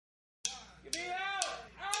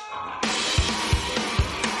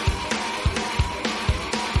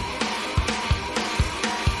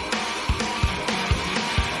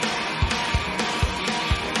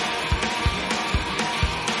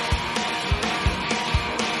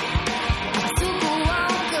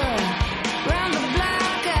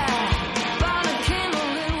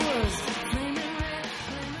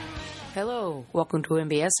Hello, welcome to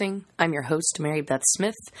MBSing. I'm your host, Mary Beth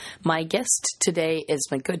Smith. My guest today is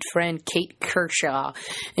my good friend, Kate Kershaw,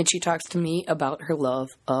 and she talks to me about her love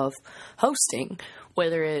of hosting,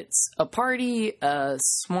 whether it's a party, a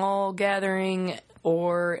small gathering,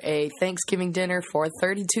 or a Thanksgiving dinner for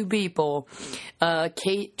 32 people.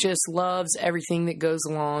 Kate just loves everything that goes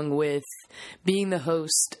along with being the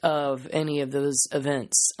host of any of those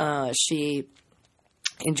events. She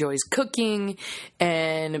enjoys cooking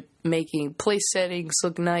and making place settings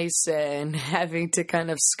look nice and having to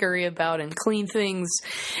kind of scurry about and clean things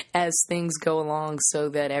as things go along so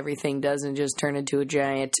that everything doesn't just turn into a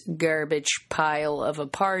giant garbage pile of a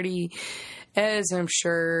party, as I'm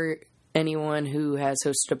sure anyone who has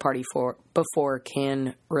hosted a party before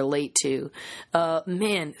can relate to.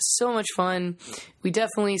 Man, so much fun. We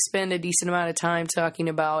definitely spend a decent amount of time talking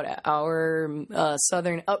about our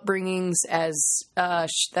Southern upbringings, as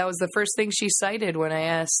that was the first thing she cited when I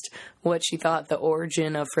asked what she thought the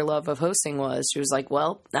origin of her love of hosting was. She was like,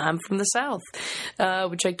 well, I'm from the South,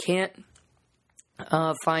 which I can't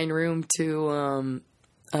find room to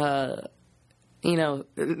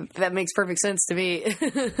that makes perfect sense to me.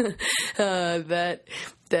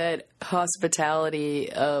 That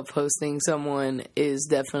hospitality of hosting someone is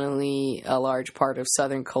definitely a large part of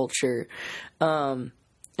Southern culture. And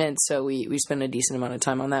so we spend a decent amount of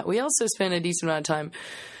time on that. We also spend a decent amount of time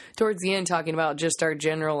towards the end talking about just our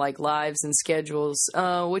general lives and schedules,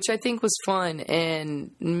 which I think was fun and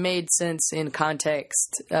made sense in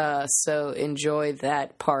context. So enjoy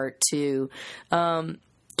that part too.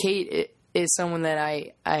 Kate is someone that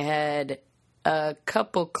I had a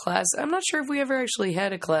couple classes. I'm not sure if we ever actually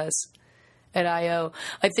had a class at IO.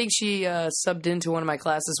 I think she subbed into one of my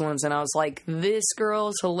classes once, and I was like, this girl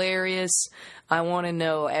is hilarious. I want to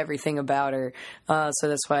know everything about her. So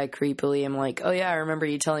that's why I creepily am like, oh yeah, I remember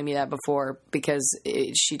you telling me that before, because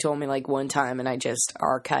she told me one time and I just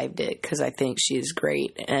archived it because I think she is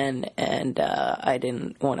great, and I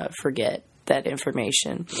didn't want to forget that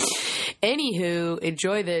information. Anywho,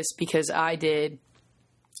 enjoy this because I did.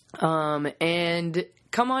 And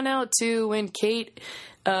come on out to when Kate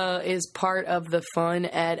is part of the fun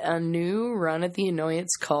at a new run at the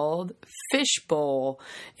Annoyance called Fishbowl.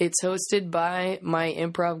 It's hosted by my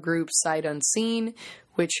improv group Sight Unseen,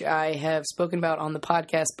 which I have spoken about on the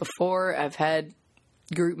podcast before. I've had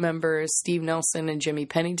group members Steve Nelson and Jimmy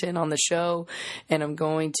Pennington on the show, and I'm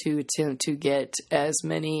going to attempt to get as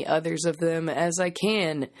many others of them as I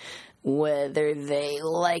can, whether they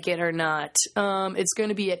like it or not. It's going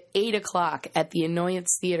to be at 8 o'clock at the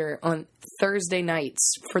Annoyance Theater on Thursday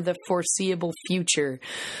nights for the foreseeable future.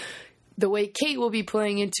 The way Kate will be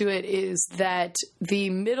playing into it is that the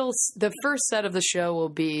first set of the show will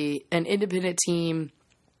be an independent team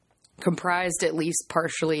comprised at least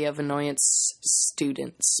partially of Annoyance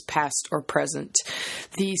students, past or present.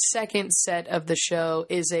 The second set of the show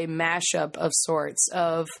is a mashup of sorts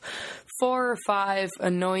of 4 or 5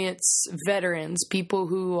 Annoyance veterans, people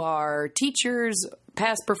who are teachers,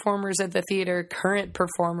 past performers at the theater, current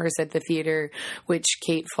performers at the theater, which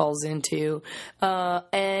Kate falls into,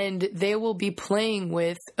 and they will be playing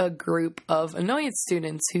with a group of Annoyance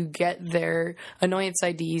students who get their Annoyance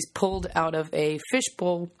IDs pulled out of a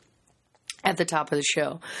fishbowl at the top of the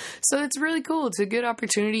show. So it's really cool. It's a good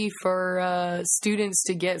opportunity for students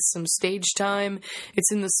to get some stage time.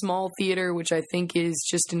 It's in the small theater, which I think is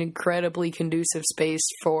just an incredibly conducive space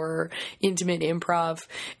for intimate improv.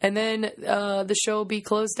 And then the show will be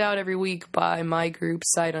closed out every week by my group,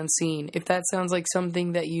 Sight Unseen. If that sounds like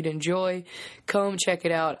something that you'd enjoy, come check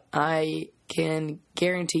it out. I can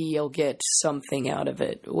guarantee you'll get something out of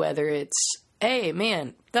it, whether it's, hey,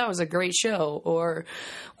 man, that was a great show, or,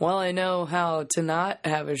 well, I know how to not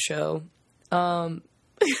have a show. I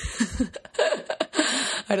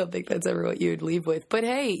don't think that's ever what you would leave with. But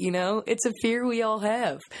hey, it's a fear we all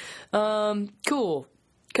have. Cool.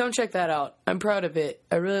 Come check that out. I'm proud of it.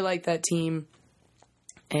 I really like that team.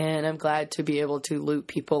 And I'm glad to be able to loop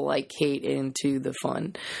people like Kate into the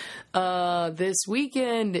fun. This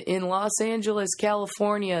weekend in Los Angeles,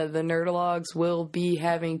 California, the Nerdologues will be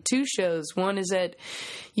having 2 shows. One is at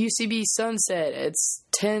UCB Sunset. It's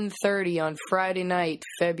 10:30 on Friday night,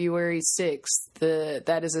 February 6th.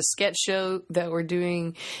 That is a sketch show that we're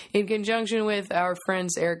doing in conjunction with our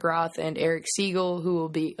friends Eric Roth and Eric Siegel, who will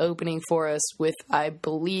be opening for us with, I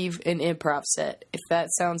believe, an improv set. If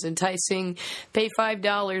that sounds enticing, pay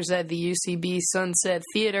 $5 at the UCB Sunset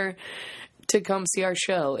Theater to come see our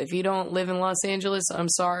show. If you don't live in Los Angeles, I'm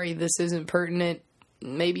sorry, this isn't pertinent.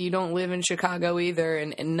 Maybe you don't live in Chicago either,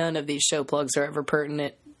 and none of these show plugs are ever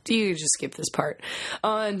pertinent. You can just skip this part.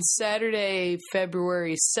 On Saturday,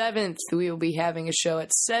 February 7th, we will be having a show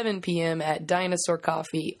at 7 p.m. at Dinosaur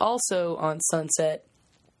Coffee, also on Sunset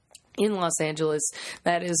in Los Angeles.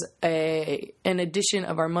 That is an edition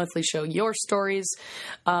of our monthly show, Your Stories.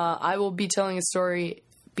 I will be telling a story.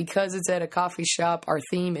 Because it's at a coffee shop, our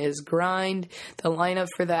theme is grind. The lineup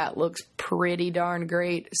for that looks pretty darn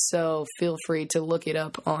great, so feel free to look it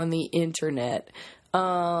up on the internet.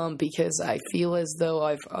 Because I feel as though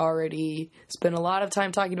I've already spent a lot of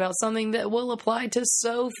time talking about something that will apply to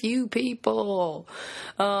so few people.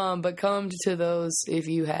 But come to those if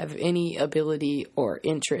you have any ability or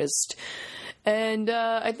interest. And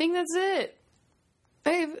I think that's it.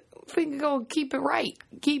 Hey, we can go keep it right.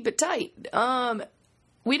 Keep it tight.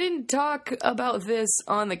 We didn't talk about this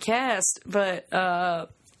on the cast, but I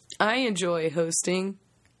enjoy hosting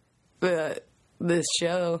this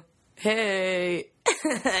show. Hey,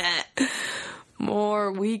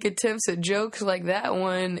 more weak attempts at jokes like that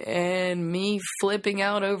one, and me flipping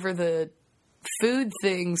out over the food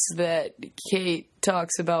things that Kate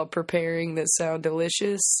talks about preparing that sound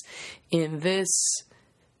delicious in this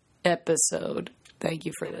episode. Thank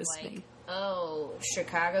you for listening. Oh,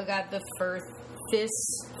 Chicago got the fifth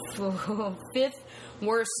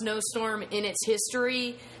worst snowstorm in its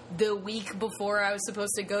history the week before I was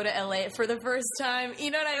supposed to go to LA for the first time.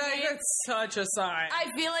 You know what I mean? That's such a sign.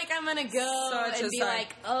 I feel like I'm gonna go and be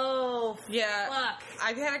like, oh, yeah, fuck.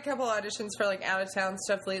 I've had a couple auditions for like out of town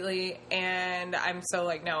stuff lately, and I'm so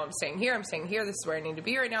like, no, I'm staying here. This is where I need to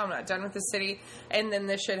be right now. I'm not done with the city. And then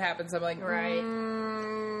this shit happens. I'm like, right.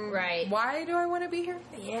 Why do I want to be here?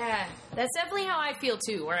 Yeah, that's definitely how I feel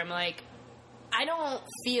too. Where I'm like, I don't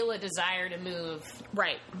feel a desire to move.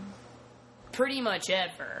 Right. Pretty much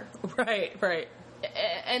ever. Right.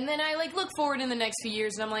 And then I like look forward in the next few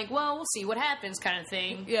years and I'm like, well, we'll see what happens kind of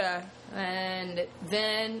thing. Yeah. And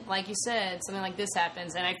then, like you said, something like this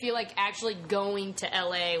happens and I feel like actually going to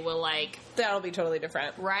LA will like... That'll be totally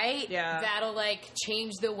different. Right? Yeah. That'll like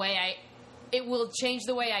change the way it will change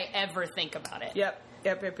the way I ever think about it. Yep.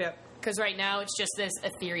 Because right now it's just this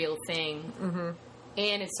ethereal thing. Mm-hmm.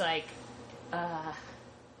 And it's like,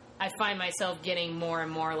 I find myself getting more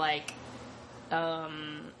and more like,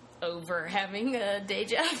 over having a day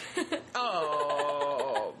job.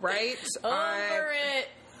 Oh, right? Over it.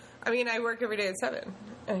 I mean, I work every day at 7.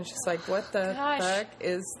 And it's just like, what the fuck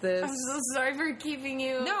is this? I'm so sorry for keeping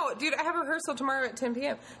you. No, dude, I have rehearsal tomorrow at 10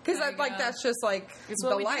 p.m. Because that's just like it's the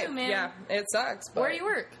what life. We do, man. Yeah, it sucks. But where do you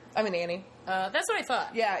work? I'm a nanny. That's what I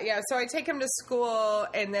thought. Yeah. So I take him to school,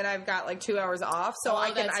 and then I've got like 2 hours off, so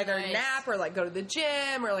I can either nap or like go to the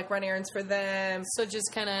gym or like run errands for them. So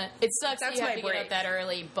just kind of, it sucks that you have to get up that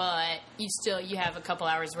early, but you have a couple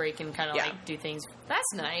hours where you can kind of like do things.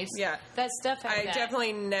 That's nice. Yeah, that stuff. I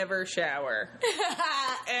definitely never shower.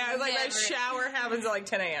 And like my shower happens at like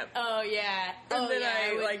 10 a.m. Oh yeah, and then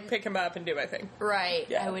I like pick him up and do my thing. Right.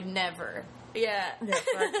 Yeah. I would never. Yeah. Yeah,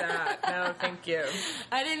 fuck that. No, thank you.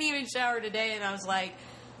 I didn't even shower today, and I was like,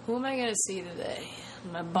 who am I going to see today?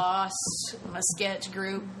 My boss, my sketch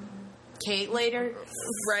group, Kate later.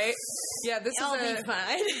 Right? Yeah, this I'll be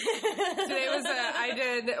fine. Today was I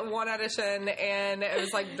did one audition, and it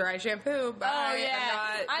was like dry shampoo. Bye. Oh,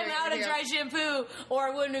 yeah. I'm out of dry shampoo, or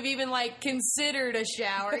I wouldn't have even, like, considered a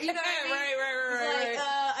shower. You know what I mean?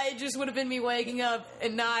 Right. It just would have been me waking up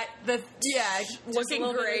and not the... Yeah. Looking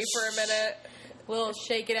gray for a minute. We'll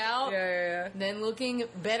shake it out. Yeah. Then looking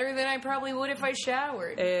better than I probably would if I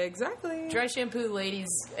showered. Exactly. Dry shampoo, ladies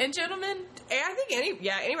and gentlemen. I think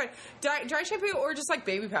anyway. Dry shampoo or just like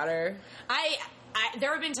baby powder.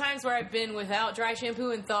 There have been times where I've been without dry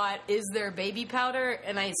shampoo and thought, is there baby powder?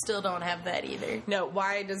 And I still don't have that either. No,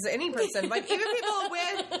 why does any person, like even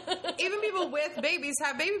people with babies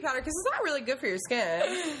have baby powder because it's not really good for your skin.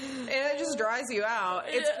 And it just dries you out.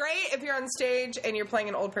 It's great if you're on stage and you're playing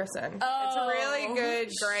an old person. Oh, it's a really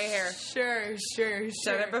good gray hair. Sure.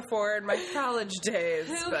 Done it before in my college days.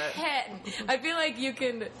 Who hadn't? I feel like you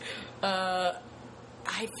can, I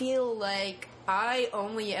feel like I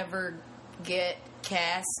only ever get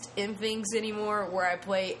cast in things anymore where I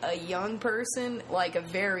play a young person, like a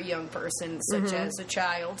very young person, such as a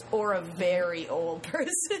child, or a very old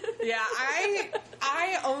person. Yeah,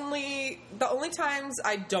 the only times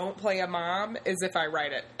I don't play a mom is if I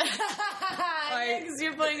write it. Because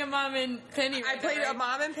you're playing a mom and Penny. I played a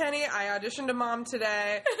mom and Penny. I auditioned a mom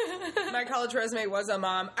today. My college resume was a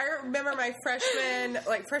mom. I remember my freshman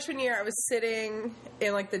year, I was sitting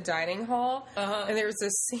in like the dining hall, and there was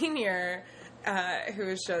this senior who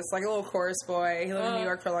was just like a little chorus boy. He lived in New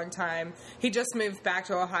York for a long time. He just moved back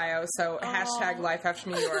to Ohio, so hashtag life after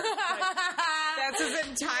New York. That's his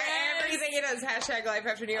entire everything he does. Hashtag life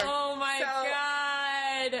after New York. Oh my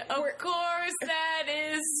God! Of course, that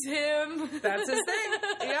is him. That's his thing.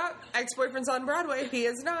 Yeah, ex-boyfriend's on Broadway. He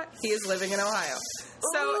is not. He is living in Ohio.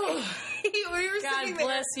 So we were God sitting there.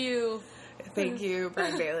 bless you. Thank you,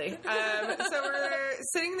 Brian Bailey. So we're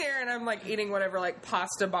sitting there, and I'm like eating whatever, like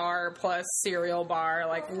pasta bar plus cereal bar,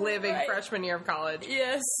 like living freshman year of college.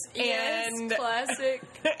 Yes, and classic.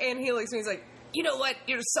 And he looks at me, he's like, "You know what?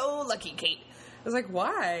 You're so lucky, Kate." I was like,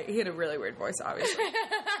 "Why?" He had a really weird voice, obviously.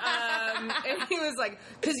 And he was like,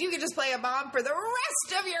 "Because you could just play a mom for the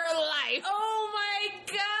rest of your life." Oh my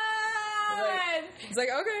God! He's like,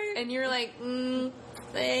 "Okay," and you're like,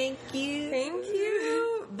 "Thank you, thank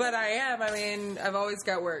you." But I am. I mean, I've always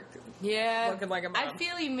got work. Yeah, looking like a mom. I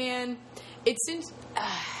feel you, man. It seems.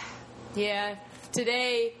 Yeah.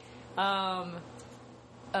 Today, I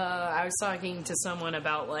was talking to someone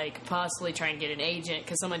about like possibly trying to get an agent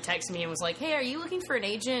because someone texted me and was like, "Hey, are you looking for an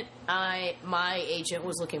agent?" My agent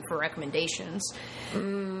was looking for recommendations. I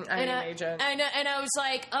need an agent. And I was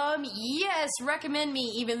like, yes, recommend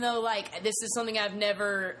me, even though like this is something I've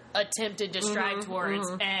never attempted to strive towards.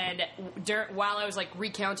 And while I was like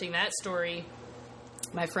recounting that story,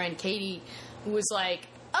 my friend Katie was like,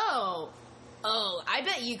 "Oh, I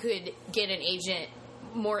bet you could get an agent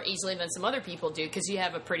more easily than some other people do because you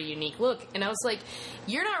have a pretty unique look." And I was like,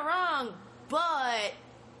 "You're not wrong, but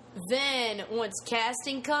then once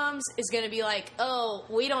casting comes, it's going to be like, oh,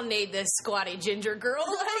 we don't need this squatty ginger girl.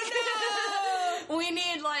 We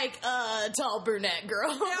need like a tall brunette girl."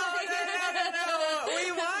 No.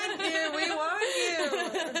 We want you.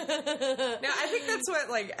 No, I think that's what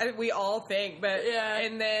like we all think, but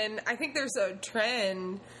and then I think there's a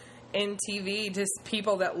trend in TV, just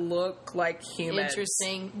people that look like humans.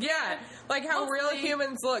 Interesting. Yeah. Like how real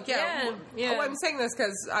humans look. Yeah. Oh, I'm saying this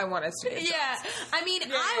because I want us to get jobs. I mean,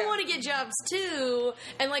 I want to get jobs too,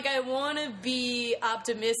 and like I want to be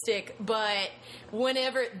optimistic, but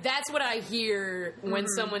whenever, that's what I hear when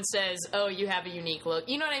someone says, "Oh, you have a unique look."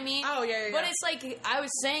 You know what I mean? Oh, yeah. But it's like, I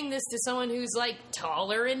was saying this to someone who's like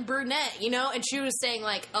taller and brunette, you know, and she was saying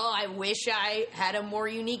like, "Oh, I wish I had a more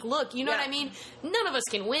unique look." You know what I mean? None of us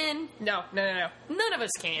can win. No. None of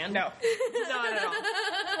us can. No. Not at all.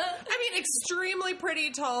 I mean, extremely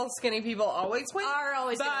pretty, tall, skinny people always win. Are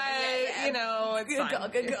always going to win. You know, it's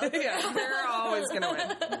fine. Good call. Yeah, they're always going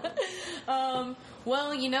to win.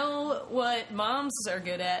 Well, you know what moms are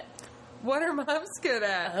good at? What are moms good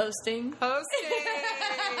at? Hosting.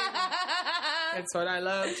 It's what I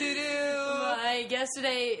love to do. My guest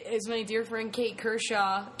today is my dear friend Kate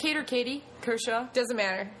Kershaw. Kate or Katie? Kershaw? Doesn't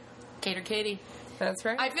matter. Kate or Katie. That's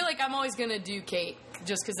right. I feel like I'm always going to do Kate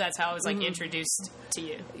just because that's how I was like introduced to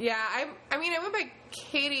you. Yeah, I mean, I went by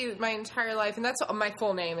Katie my entire life, and that's what my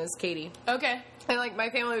full name is, Katie. Okay. And like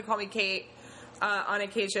my family would call me Kate on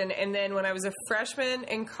occasion, and then when I was a freshman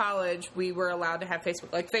in college, we were allowed to have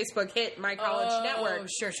Facebook. Like Facebook hit my college network.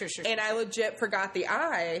 Sure. And I legit forgot the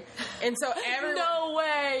I, and so everyone. No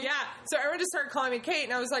way. Yeah, so everyone just started calling me Kate,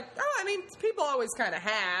 and I was like, oh, I mean, people always kind of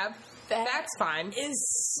have. That's fine.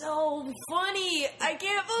 Is so funny. I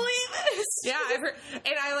can't believe it. Yeah, I've heard,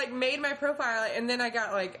 and I like made my profile, and then I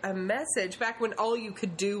got like a message back when all you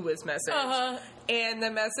could do was message, and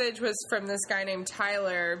the message was from this guy named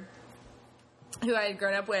Tyler, who I had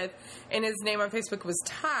grown up with, and his name on Facebook was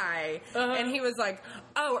Ty, and he was like,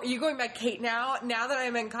 "Oh, are you going by Kate now? Now that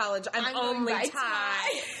I'm in college, I'm only Ty."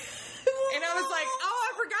 And I was like, "Oh,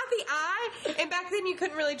 I forgot the I." And back then, you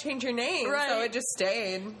couldn't really change your name, so it just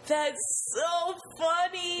stayed. That's so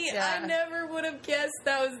funny. Yeah. I never would have guessed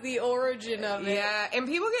that was the origin of it. Yeah, and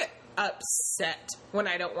people get upset when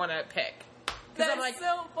I don't want to pick. That's I'm like,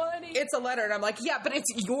 so funny. It's a letter, and I'm like, yeah, but it's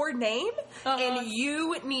your name, and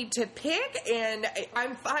you need to pick, and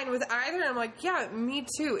I'm fine with either. And I'm like, yeah, me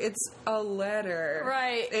too. It's a letter.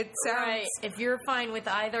 Right. It sounds... Right. If you're fine with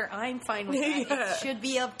either, I'm fine with that. Yeah. It should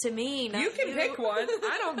be up to me, not You can pick one.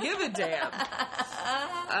 I don't give a damn.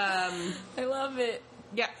 I love it.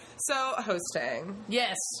 Yeah. So, hosting.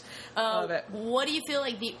 Yes. Love it. What do you feel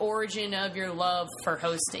like the origin of your love for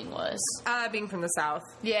hosting was? Being from the South.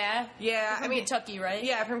 Yeah? Yeah. From Kentucky, right?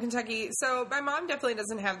 Yeah, from Kentucky. So, my mom definitely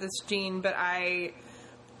doesn't have this gene, but I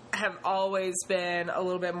have always been a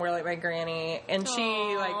little bit more like my granny. And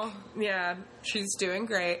Aww. she's doing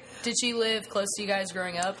great. Did she live close to you guys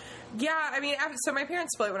growing up? Yeah, I mean, so my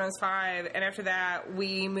parents split when I was 5, and after that,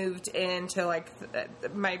 we moved into, like,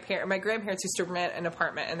 my grandparents used to rent an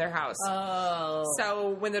apartment in their house. Oh.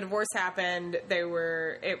 So when the divorce happened,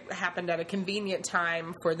 it happened at a convenient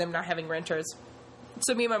time for them not having renters.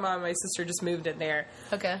 So me and my mom and my sister just moved in there.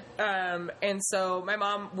 Okay. And so my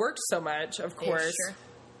mom worked so much, of course. Yeah, sure.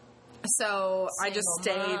 So I just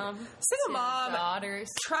stayed single mom, daughters,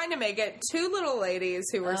 trying to make it. 2 little ladies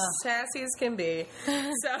who were sassy as can be.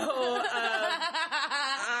 So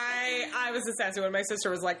I was a sassy one. My sister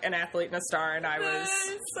was like an athlete and a star, and I was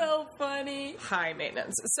so funny, high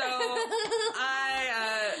maintenance. So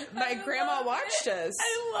my grandma watched us.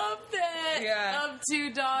 I love that. Yeah. Of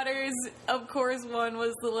 2 daughters, of course, one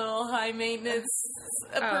was the little high maintenance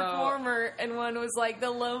performer, and one was like the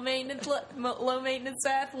low maintenance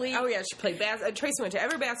athlete. Oh yeah, she played basketball. Tracy went to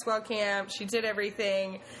every basketball camp. She did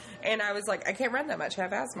everything. And I was like, I can't run that much. I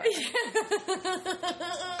have asthma.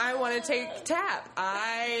 I want to take tap.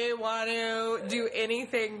 I want to do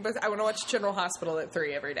anything, but I want to watch General Hospital at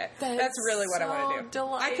 3 every day. That's really what I want to do.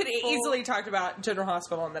 Delightful. I could easily talk about General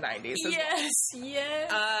Hospital in the 90s. Yes.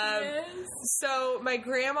 So my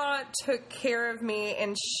grandma took care of me,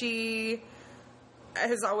 and she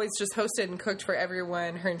has always just hosted and cooked for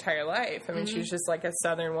everyone her entire life. I mean, she's just like a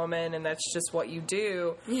Southern woman, and that's just what you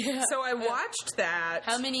do. Yeah. So I watched that.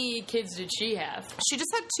 How many kids did she have? She just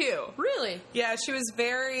had 2. Really? Yeah, she was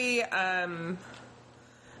very, I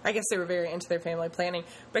guess they were very into their family planning,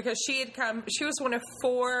 because she was one of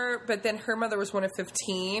 4, but then her mother was one of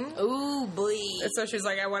 15. Ooh, boy. So she was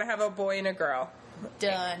like, I want to have a boy and a girl.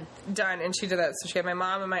 Done. And she did that. So she had my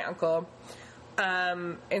mom and my uncle.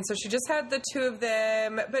 And so she just had the 2 of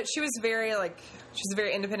them, but she's a very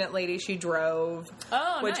independent lady. She drove,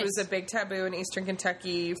 which was a big taboo in Eastern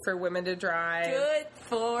Kentucky for women to drive. Good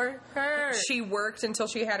for her. She worked until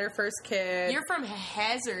she had her first kid. You're from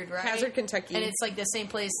Hazard, right? Hazard, Kentucky. And it's like the same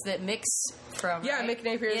place that Mick's from, Yeah, right? Mick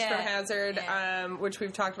Napier's from Hazard, which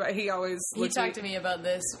we've talked about. He talked to me about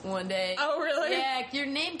this one day. Oh, really? Yeah, your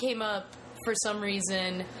name came up for some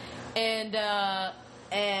reason, and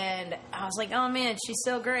I was like, oh man, she's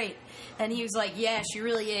so great. And he was like, yeah, she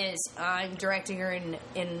really is. I'm directing her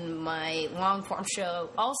in my long form show.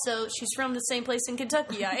 Also, she's from the same place in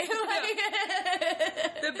Kentucky I am.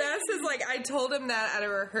 The best is, like, I told him that at a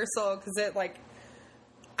rehearsal, because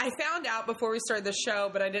I found out before we started the show,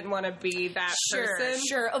 but I didn't want to be that person.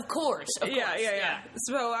 Sure, of course. Yeah.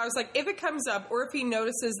 So I was like, if it comes up, or if he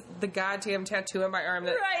notices the goddamn tattoo on my arm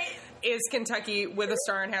that is Kentucky with a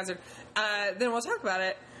star in Hazard, then we'll talk about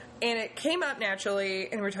it. And it came up naturally,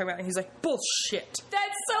 and we were talking about it, and he's like, bullshit.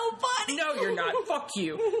 That's so funny. No, you're not. Fuck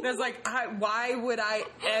you. And I was like, why would I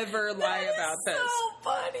ever lie about this? So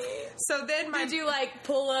funny. So then Did you, like,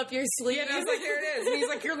 pull up your sleeve? Yeah, and I was like, there it is. And he's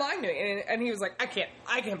like, you're lying to me. And he was like, I can't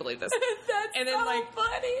believe this. That's and then, so like,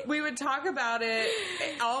 funny. We would talk about it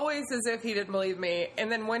always as if he didn't believe me.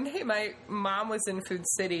 And then one day my mom was in Food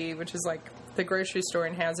City, which is like the grocery store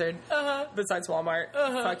in Hazard, besides Walmart.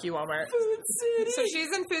 Fuck you, Walmart. Food City. So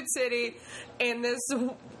she's in Food City, and this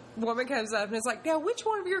woman comes up and is like, now, which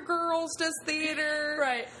one of your girls does theater?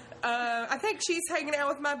 Right. I think she's hanging out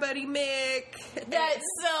with my buddy Mick. That's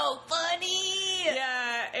so funny.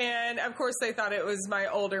 Yeah, and of course they thought it was my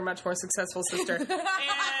older, much more successful sister. And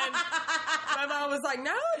my mom was like,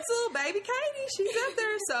 no, it's little baby Katie. She's up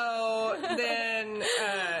there. So then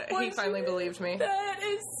he finally believed me. That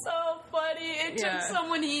is so funny. It took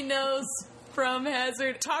someone he knows from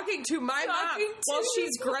Hazard talking to my mom while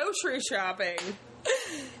she's grocery shopping.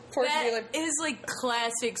 That is like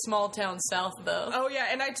classic small town South, though. Oh yeah,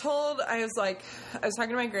 and I was talking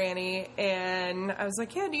to my granny, and I was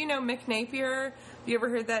like, yeah, do you know Mick Napier? Have you ever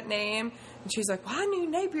heard that name? And she's like, well, I knew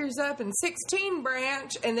Napier's up in 16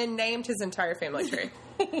 Branch, and then named his entire family tree.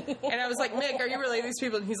 And I was like, Mick, are you really these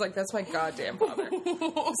people? And he's like, that's my goddamn father.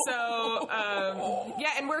 So,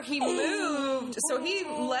 and where he moved, so he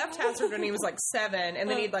left Hazard when he was like 7, and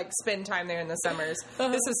then he'd like spend time there in the summers.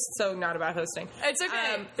 This is so not about hosting. It's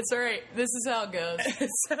okay. It's all right. This is how it goes.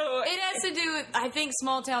 So it has to do with, I think,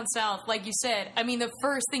 small town South, like you said. I mean, the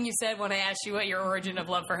first thing you said when I asked you what your origin of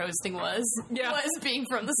love for hosting was being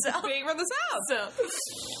from the South. Being from the South.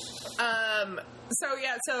 So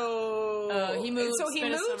he moved. So he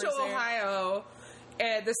moved to Ohio,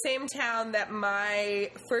 at the same town that my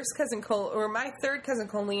my third cousin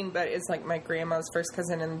Colleen, but is like my grandma's first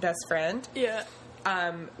cousin and best friend. Yeah.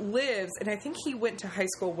 Lives, and I think he went to high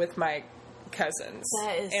school with my cousins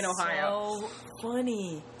in Ohio. So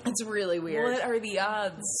funny. It's really weird. What are the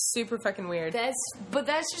odds? Super fucking weird.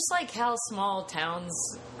 That's just like how small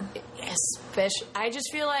towns, especially. I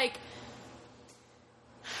just feel like,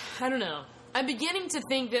 I don't know. I'm beginning to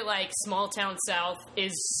think that like small town South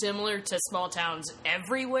is similar to small towns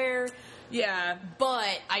everywhere. Yeah,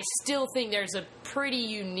 but I still think there's a pretty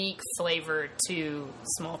unique flavor to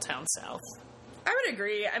small town South. I would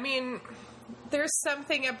agree. I mean, there's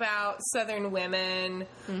something about Southern women,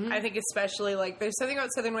 I think especially, like, there's something about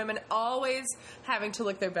Southern women always having to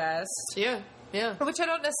look their best. Yeah, yeah. Which I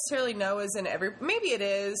don't necessarily know is in maybe it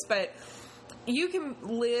is, but you can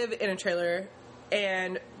live in a trailer,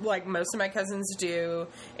 and, like most of my cousins do,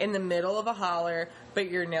 in the middle of a holler, but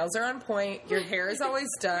your nails are on point, your hair is always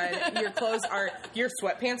done, your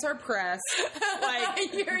sweatpants are pressed.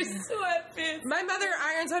 Like, your sweatpants. My mother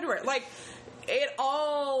irons underwear. Like, it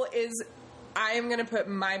all is, I am going to put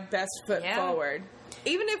my best foot forward.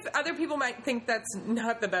 Even if other people might think that's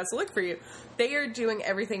not the best look for you, they are doing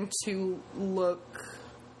everything to look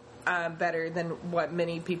better than what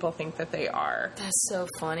many people think that they are. That's so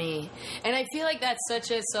funny. And I feel like that's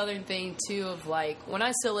such a Southern thing, too, of like, when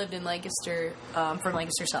I still lived in Lancaster, from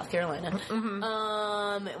Lancaster, South Carolina,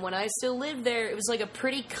 when I still lived there, it was like a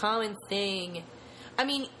pretty common thing. I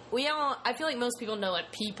mean, I feel like most people know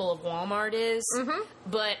what People of Walmart is,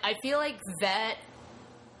 but I feel like that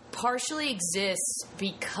partially exists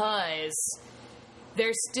because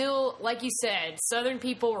there's still, like you said, Southern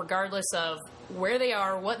people, regardless of where they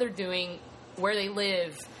are, what they're doing, where they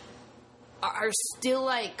live, are still,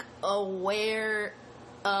 like, aware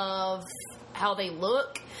of how they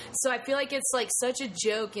look. So I feel like it's, like, such a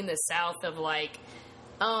joke in the South of, like,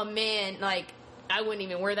 oh, man, like, I wouldn't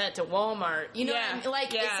even wear that to Walmart. You know what I mean?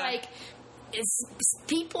 Like, it's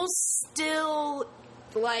people still,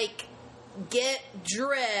 like, get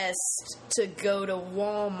dressed to go to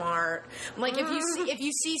Walmart. Like, if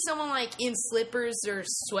you see someone, like, in slippers or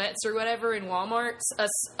sweats or whatever in Walmart,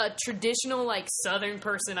 a traditional, like, Southern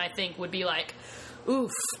person, I think, would be like,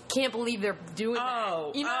 oof, can't believe they're doing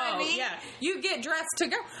that. You know what I mean? Yeah. You get dressed to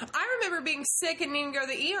go. I remember being sick and needing to go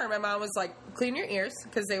to the ER. My mom was like, clean your ears,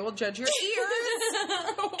 because they will judge your ears,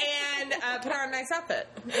 and put on a nice outfit.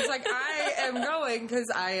 It's like, I am going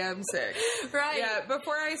because I am sick. Right. Yeah,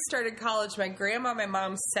 before I started college, my grandma and my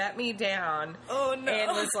mom sat me down and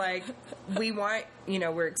was like,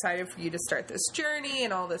 we're excited for you to start this journey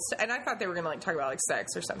and all this. And I thought they were going to, like, talk about, like,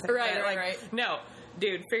 sex or something. Right. No.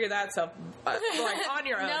 Dude, figure that stuff like on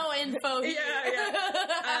your own. No info here.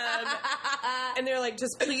 Yeah. And they're like,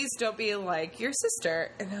 just please don't be like your sister.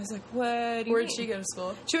 And I was like, what? Where'd she go to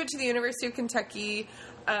school? She went to the University of Kentucky.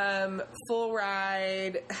 Full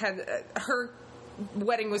ride. Had her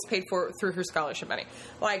wedding was paid for through her scholarship money.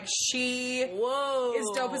 Like, she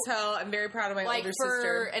is dope as hell. I'm very proud of my older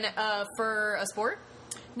sister. For a sport?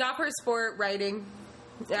 Not for a sport, writing.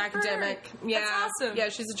 Academic. Yeah. That's awesome. Yeah,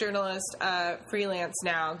 she's a journalist, freelance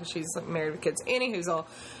now because she's, like, married with kids. Anywhoozle.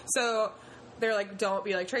 So they're like, don't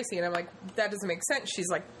be like Tracy. And I'm like, that doesn't make sense. She's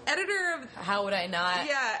like, editor of... How would I not?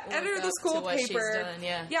 Yeah, editor of the school paper.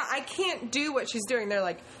 Yeah, I can't do what she's doing. They're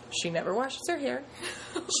like, she never washes her hair.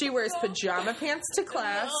 She wears pajama pants to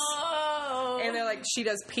class. No. And they're like, she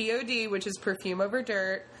does POD, which is perfume over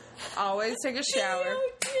dirt. Always take a shower.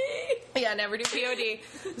 POD. Yeah, never do POD.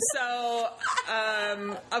 So,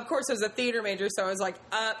 of course, I was a theater major, so I was, like,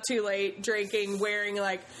 up too late, drinking, wearing,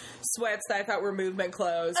 like, sweats that I thought were movement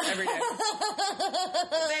clothes every day.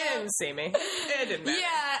 They didn't see me. It didn't matter.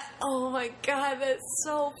 Yeah. Oh, my God, that's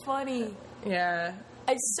so funny. Yeah.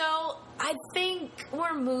 So, I think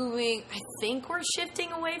we're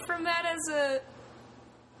shifting away from that as a...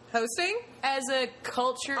 Hosting? As a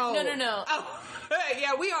culture. Oh. No. Oh,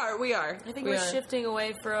 yeah, we are. I think we're shifting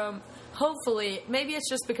away from... Hopefully, maybe it's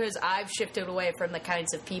just because I've shifted away from the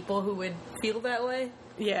kinds of people who would feel that way.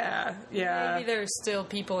 Yeah. Maybe there's still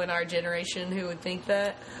people in our generation who would think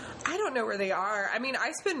that. I don't know where they are. I mean,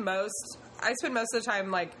 I spend most of the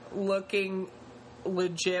time, like, looking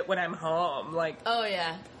legit when I'm home. Like, oh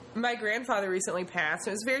yeah. My grandfather recently passed.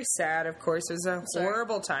 It was very sad, of course. It was a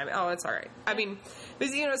horrible time. Oh, it's all right. I mean,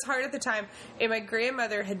 it was hard at the time. And my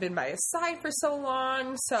grandmother had been by his side for so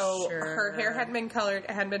long, so her hair hadn't been colored,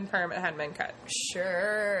 it hadn't been perm, it hadn't been cut.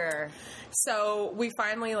 Sure. So we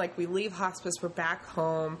finally, like, we leave hospice, we're back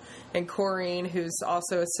home, and Corrine, who's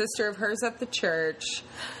also a sister of hers at the church,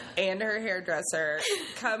 and her hairdresser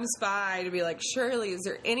comes by to be like, Shirley, is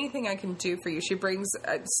there anything I can do for you? She brings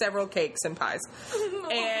several cakes and pies.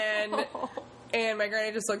 And my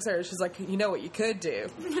granny just looks at her. She's like, you know what you could do?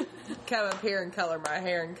 Come up here and color my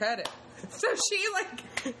hair and cut it. So she,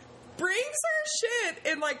 like, brings her shit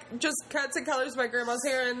and, like, just cuts and colors my grandma's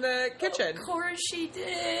hair in the kitchen. Of course she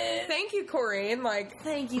did. Thank you, Corrine.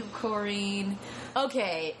 Thank you, Corrine.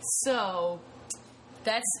 Okay, so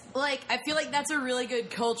that's, like, I feel like that's a really good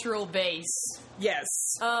cultural base. Yes.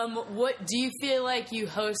 What do you feel like you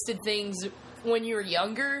hosted things when you were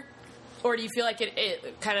younger? Or do you feel like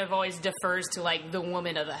it kind of always defers to, like, the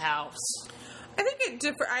woman of the house? I think it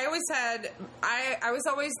differs. I always had, I was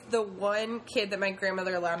always the one kid that my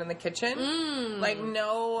grandmother allowed in the kitchen. Like,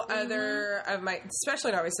 no other of my,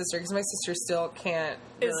 especially not my sister, because my sister still can't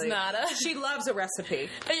really. It's not a. She loves a recipe.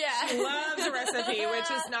 Yeah. She loves a recipe, which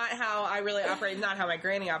is not how I really operate, not how my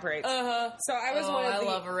granny operates. So I was one of the.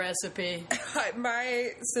 I love a recipe.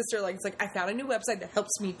 My sister, like, it's like, I found a new website that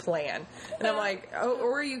helps me plan. And I'm like, oh,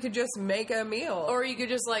 or you could just make a meal. Or you could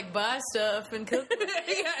just, like, buy stuff and cook it.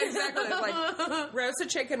 Yeah, exactly. Like, roast a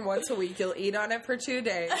chicken once a week. You'll eat on it for 2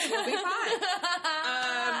 days. You'll be fine.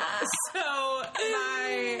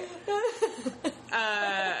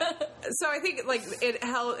 So I think, like,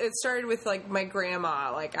 it started with, like, my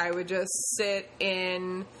grandma. Like, I would just sit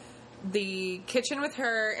in the kitchen with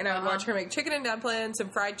her, and I would watch her make chicken and dumplings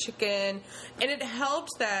and fried chicken. And it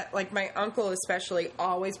helped that, like, my uncle especially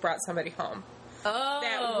always brought somebody home.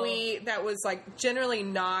 That was, like, generally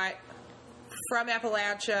not from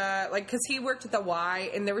Appalachia, like, because he worked at the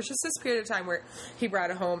Y, and there was just this period of time where he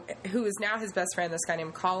brought a home who is now his best friend, this guy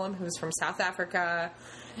named Colum, who was from South Africa,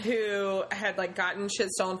 who had, like, gotten shit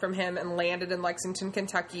stolen from him and landed in Lexington,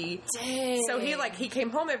 Kentucky. Dang. So he came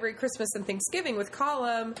home every Christmas and Thanksgiving with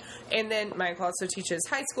Colum, and then my uncle also teaches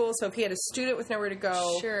high school, so if he had a student with nowhere to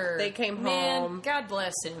go, they came home. God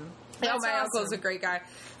bless him. That's my uncle's a great guy.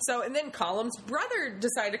 So, and then Colum's brother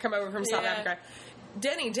decided to come over from South Africa.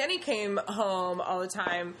 Denny came home all the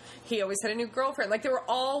time. He always had a new girlfriend. Like, there were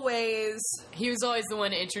always... He was always the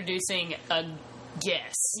one introducing a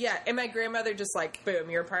guest. Yeah, and my grandmother just, like, boom,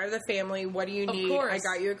 you're a part of the family. What do you need? Course. I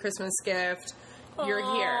got you a Christmas gift. You're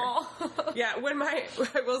here. Yeah,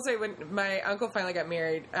 I will say, when my uncle finally got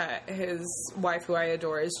married, his wife, who I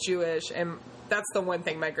adore, is Jewish, and that's the one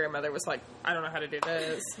thing my grandmother was like, I don't know how to do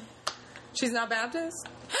this. She's not Baptist?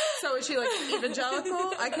 So is she, like,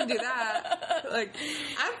 evangelical? I can do that. Like,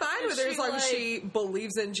 I'm fine with her as long as she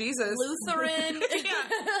believes in Jesus. Lutheran?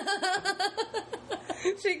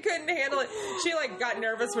 She couldn't handle it. She, like, got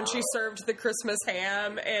nervous when she served the Christmas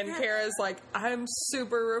ham, and Kara's like, I'm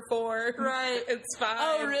super reformed. Right. It's fine.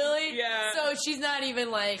 Oh, really? Yeah. So she's not even,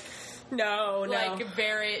 like... No.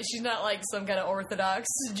 She's not like some kind of Orthodox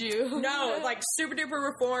Jew. No, like super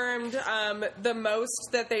duper reformed. The most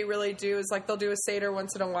that they really do is like they'll do a Seder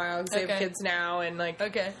once in a while because they have kids now, and like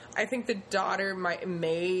I think the daughter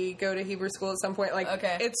may go to Hebrew school at some point. Like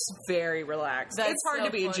it's very relaxed. It's hard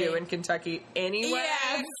to be a Jew in Kentucky anyway.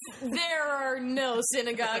 Yeah, there are no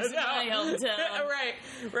synagogues in my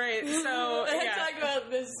hometown. Right. So I talked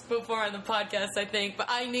about this before on the podcast, I think, but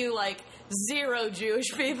I knew like 0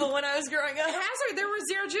 Jewish people when I was growing up. Hazard, there were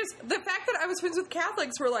 0 Jews. The fact that I was friends with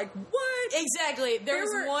Catholics were like, what? Exactly. There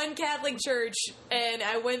was one Catholic church, and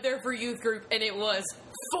I went there for youth group, and it was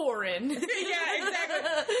foreign. Yeah,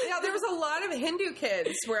 exactly. Yeah, there was a lot of Hindu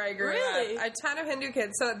kids where I grew up. A ton of Hindu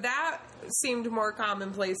kids. So that seemed more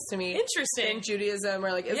commonplace to me. Interesting. Than Judaism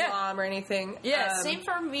or like Islam or anything. Yeah, same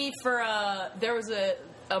for me. There was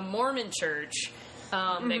a Mormon church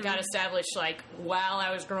that got established, like, while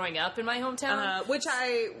I was growing up in my hometown. Which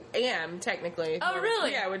I am, technically. Oh,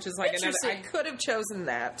 really? Yeah, which is, like, another... I could have chosen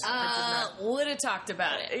that. Would have talked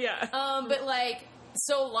about it. Yeah. But, like,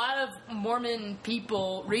 so a lot of Mormon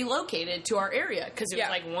people relocated to our area, because it was,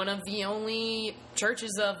 like, one of the only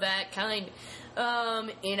churches of that kind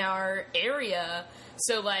in our area.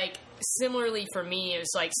 So, like, similarly for me, it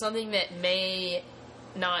was, like, something that may...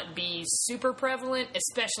 not be super prevalent,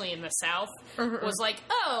 especially in the South, was like,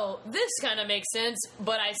 oh, this kind of makes sense,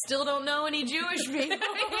 but I still don't know any Jewish people.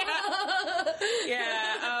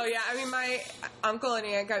 I mean, my uncle and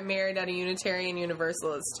aunt got married at a Unitarian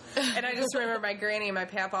Universalist, and I just remember my granny and my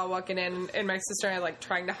papa walking in, and my sister and I, like,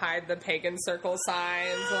 trying to hide the pagan circle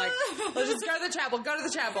signs, like, let's just go to the chapel. Why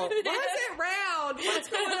is it round? What's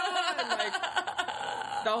going on? Like,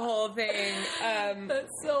 the whole thing.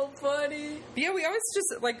 That's so funny. Yeah, we always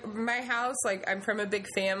just, like, my house, like, I'm from a big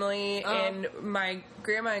family, and my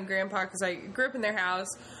grandma and grandpa, because I grew up in their house.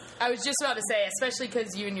 I was just about to say, especially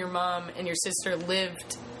because you and your mom and your sister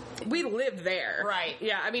lived we lived there. Right.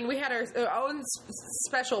 Yeah, I mean, we had our own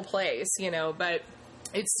special place, but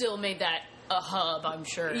it still made that a hub, I'm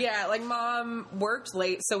sure. Yeah, like Mom worked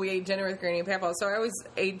late, so we ate dinner with Granny and Papa. So I always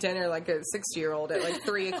ate dinner like a 60-year-old at like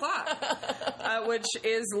 3 o'clock, which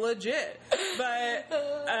is legit. But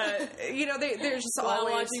there's just while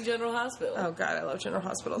always watching General Hospital. Oh God, I love General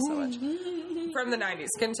Hospital so much. From the 90s,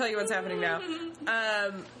 couldn't tell you what's happening now.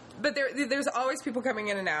 But there's always people coming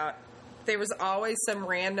in and out. There was always some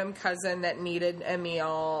random cousin that needed a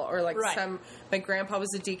meal, or like my grandpa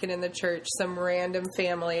was a deacon in the church, some random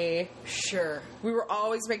family. Sure. We were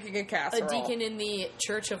always making a casserole. A deacon in the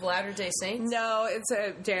Church of Latter-day Saints? No, it's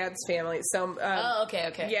a dad's family. So,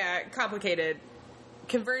 okay. Yeah, complicated.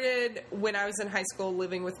 Converted when I was in high school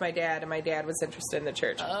living with my dad, and my dad was interested in the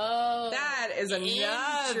church. Oh. That is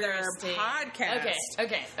another podcast.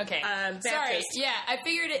 Okay. Sorry. Yeah, I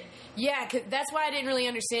figured it. Yeah, 'cause that's why I didn't really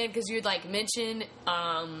understand, because you'd like mention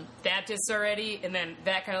Baptists already, and then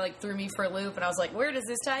that kind of like threw me for a loop, and I was like, where does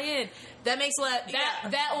this tie in? That makes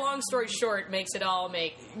that long story short makes it all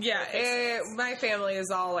make my family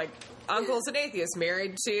is all like uncle's an atheist,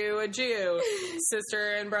 married to a Jew,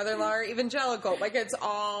 sister and brother-in-law are evangelical. Like, it's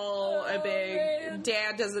all a big... Man.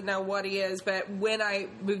 Dad doesn't know what he is, but when I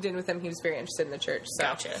moved in with him, he was very interested in the church. So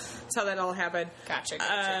Gotcha. That's how that all happened. Gotcha.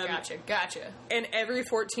 And every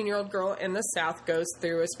 14-year-old girl in the South goes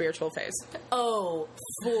through a spiritual phase. Oh,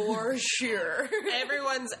 for sure.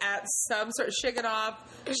 Everyone's at some sort of shaking off,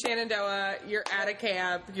 Shenandoah, you're at a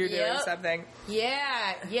camp, you're doing something.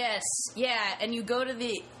 Yeah, yes, yeah. And you go to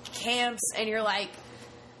the camps and you're like,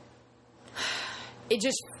 it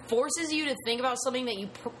just forces you to think about something that you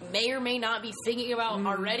may or may not be thinking about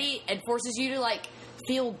already, and forces you to like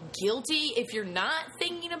feel guilty if you're not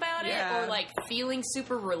thinking about it, or like feeling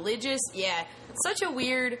super religious. Yeah, such a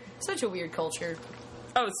weird culture.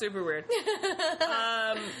 Oh, super weird.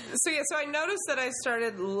 So I noticed that I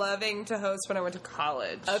started loving to host when I went to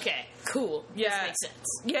college. Okay, cool. Yeah. This makes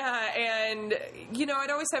sense. Yeah, and I'd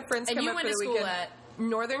always have friends come up for the weekend. And you went to school at?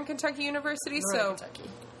 Northern Kentucky University, Kentucky.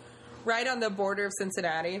 Right on the border of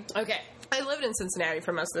Cincinnati. Okay. I lived in Cincinnati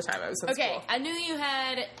for most of the time I was in school. Okay, I knew you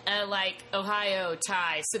had like Ohio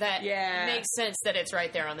ties, so that makes sense that it's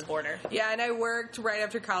right there on the border. Yeah, and I worked right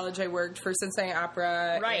after college. I worked for Cincinnati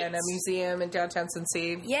Opera and a museum in downtown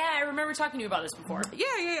Cincy. Yeah, I remember talking to you about this before.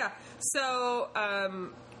 Yeah. So,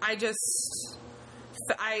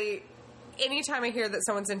 anytime I hear that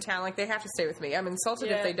someone's in town, like, they have to stay with me. I'm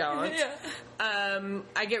insulted if they don't.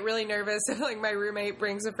 I get really nervous if, like, my roommate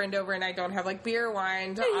brings a friend over and I don't have, like, beer or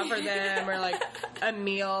wine to offer them, or, like, a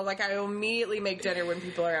meal. Like, I will immediately make dinner when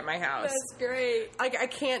people are at my house. That's great. Like, I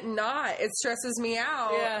can't not. It stresses me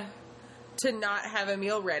out to not have a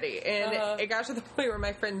meal ready. And it got to the point where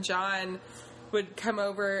my friend John would come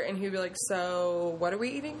over and he'd be like, so, what are we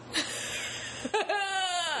eating?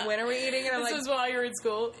 When are we eating? And I'm this like, is while you're in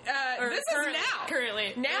school. This is now.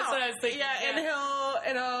 Currently, now. That's what I was thinking.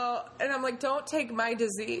 Yeah, and I'm like, don't take my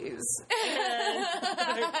disease,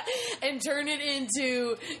 and turn it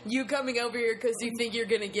into you coming over here because you think you're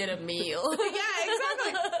gonna get a meal. Yeah,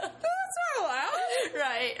 exactly. That's not allowed.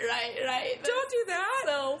 Right. Don't do that.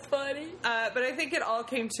 So funny. But I think it all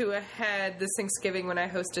came to a head this Thanksgiving when I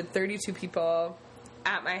hosted 32 people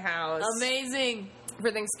at my house. Amazing. For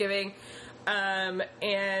Thanksgiving.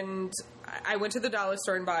 And I went to the dollar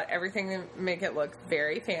store and bought everything to make it look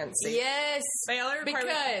very fancy. Yes,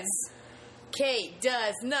 because Kate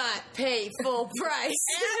does not pay full price.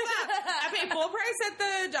 I pay full price at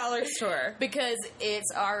the dollar store because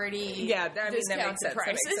it's already that makes sense.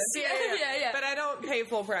 Prices. Yeah. But I don't pay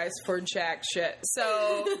full price for jack shit. So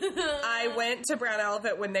I went to Brown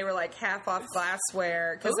Elephant when they were like half off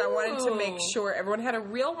glassware, because I wanted to make sure everyone had a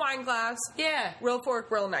real wine glass, real fork,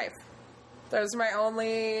 real knife. That was my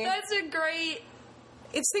only... That's a great...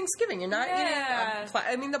 It's Thanksgiving. You're not eating...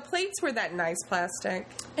 I mean, the plates were that nice plastic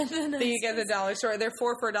that you get at the dollar store. They're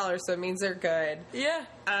 $4 for $1, so it means they're good. Yeah.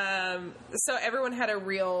 So everyone had a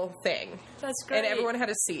real thing. That's great. And everyone had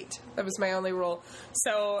a seat. That was my only rule.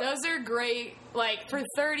 So those are great. Like, for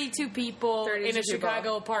 32 people in a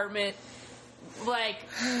Chicago apartment... Like,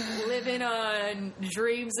 living on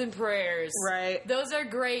dreams and prayers. Right. Those are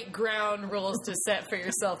great ground rules to set for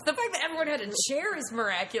yourself. The fact that everyone had a chair is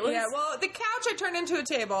miraculous. Yeah, well, the couch I turned into a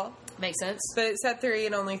table. Makes sense. But it said 3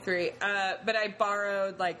 and only 3. But I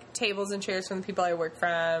borrowed, like, tables and chairs from the people I work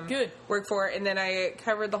for. And then I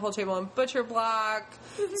covered the whole table in butcher block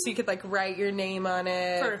so you could, like, write your name on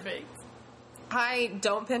it. Perfect. I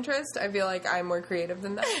don't Pinterest. I feel like I'm more creative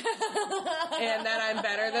than that. And that I'm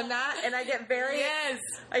better than that. And I get very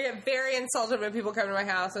insulted when people come to my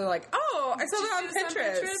house and they're like, oh, I saw that on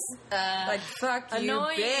Pinterest. Like, fuck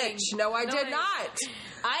annoying. You, bitch. No, I did not.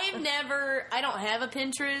 I don't have a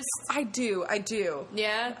Pinterest. I do.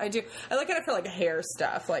 Yeah? I do. I look at it for, like, hair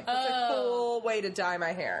stuff. Like, it's a cool way to dye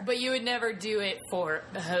my hair. But you would never do it for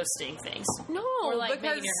hosting things. No. Or, like,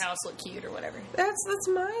 making your house look cute or whatever. That's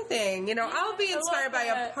my thing. You know, I'll be inspired by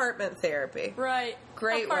apartment therapy. Right.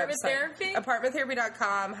 Great apartment website. Therapy?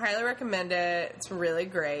 Apartmenttherapy.com. Highly recommend it. It's really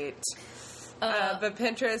great. But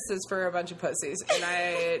Pinterest is for a bunch of pussies, and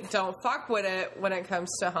I don't fuck with it when it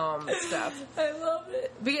comes to home stuff. I love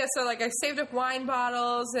it. But yeah, so like I saved up wine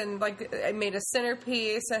bottles, and like I made a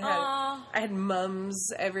centerpiece. I had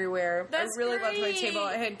mums everywhere. That's I really great. loved my table.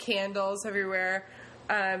 I had candles everywhere.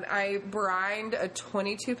 I brined a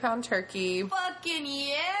 22-pound turkey. Fucking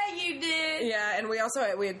yeah, you did. Yeah, and we had.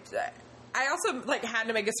 I also like had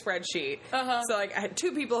to make a spreadsheet. So like I had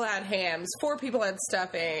 2 people had hams, 4 people had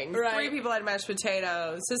stuffing, 3 people had mashed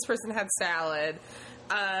potatoes. This person had salad.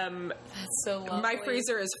 That's so lovely. My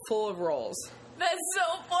freezer is full of rolls. That's so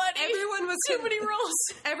funny. Everyone was too many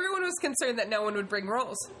rolls. Everyone was concerned that no one would bring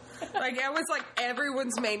rolls. Like that was like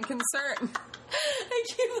everyone's main concern. I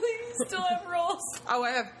can't believe you still have rolls. Oh,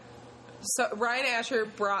 I have. So Ryan Asher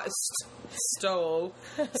stole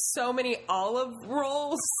so many olive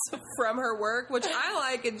rolls from her work, which I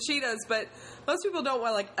like and she does, but most people don't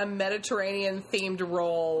want like a Mediterranean themed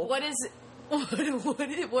roll. Wait,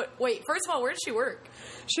 first of all, where does she work?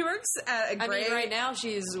 She works at a great... I mean, right now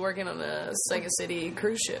she's working on the Second City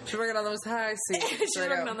cruise ship. She's working on those high seas. She's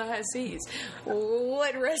working on the high seas.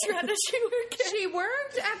 What restaurant does she work at? She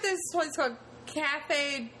worked at this place called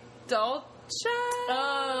Cafe Dolce.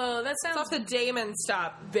 Oh, that sounds... It's off the Damon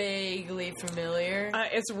stop. Vaguely familiar.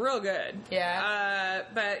 It's real good. Yeah.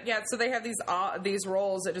 But yeah, so they have these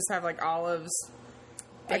rolls that just have like olives.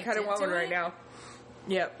 Baked I kind of want one into right it? now.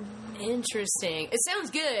 Yep. Interesting. It sounds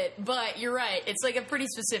good, but you're right. It's like a pretty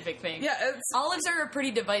specific thing. Yeah. Olives are a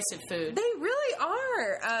pretty divisive food. They really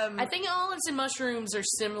are. I think olives and mushrooms are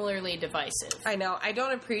similarly divisive. I know. I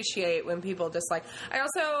don't appreciate when people dislike. I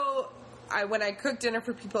also... when I cook dinner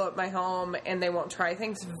for people at my home and they won't try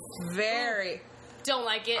things, Don't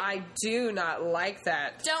like it. I do not like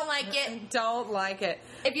that. Don't like it. Don't like it.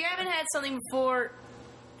 If you haven't had something before,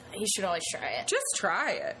 you should always try it. Just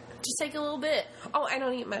try it. Just take a little bit. Oh, I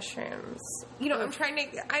don't eat mushrooms. You know,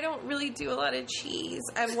 I don't really do a lot of cheese.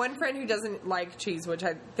 I have one friend who doesn't like cheese, which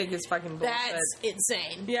I think is fucking bullshit. That's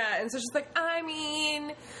insane. Yeah, and so she's like, I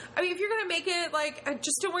mean, if you're going to make it, like,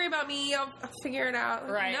 just don't worry about me. I'll figure it out.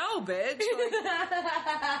 Right. No, bitch. Like,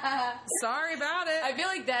 sorry about it. I feel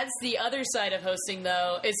like that's the other side of hosting,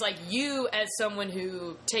 though. Is like you, as someone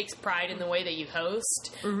who takes pride in the way that you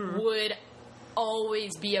host, would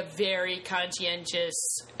always be a very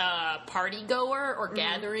conscientious party goer or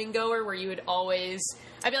gathering goer, where you would always...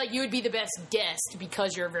 I feel like you would be the best guest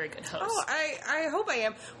because you're a very good host. Oh, I hope I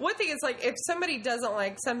am. One thing is, like, if somebody doesn't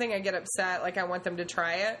like something, I get upset. Like, I want them to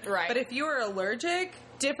try it. Right. But if you are allergic,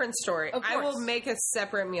 different story. Of course. I will make a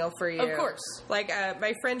separate meal for you. Of course. Like,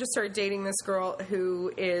 my friend just started dating this girl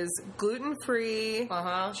who is gluten-free.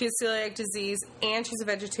 She has celiac disease, and she's a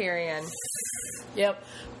vegetarian. Yep.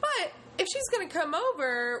 But... if she's going to come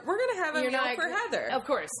over, we're going to have a meal for Heather. Of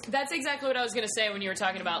course. That's exactly what I was going to say when you were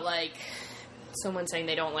talking about, like, someone saying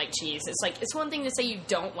they don't like cheese. It's like, it's one thing to say you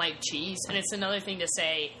don't like cheese, and it's another thing to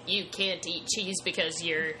say you can't eat cheese because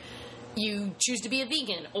you choose to be a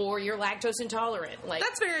vegan or you're lactose intolerant. Like,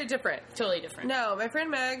 that's very different. Totally different. No, my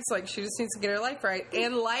friend Meg's, like, she just needs to get her life right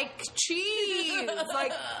and like cheese.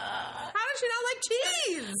 Like, how does she not like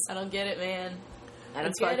cheese? I don't get it, man.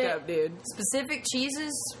 That's fucked up, dude. Specific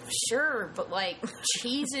cheeses, sure, but like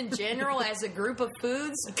cheese in general as a group of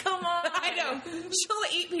foods, come on. I know. She'll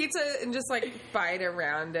eat pizza and just like bite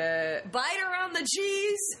around it. Bite around the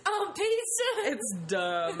cheese on pizza? It's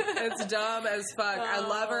dumb. It's dumb as fuck. I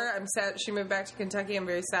love her. I'm sad she moved back to Kentucky. I'm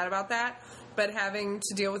very sad about that. But having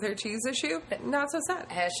to deal with her cheese issue, not so sad.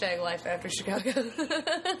 Hashtag life after Chicago.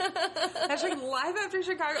 Hashtag life after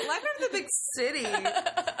Chicago. Life after the big city.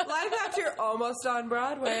 Life after almost on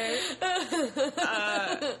Broadway.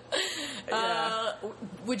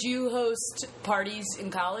 Would you host parties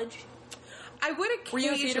in college? I would occasionally. Were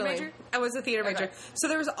you a theater major? I was a theater major. So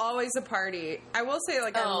there was always a party. I will say,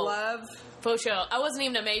 like, I love... Faux show. I wasn't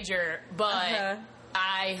even a major, but...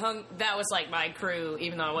 that was like my crew,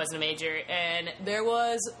 even though I wasn't a major, and there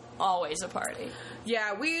was always a party.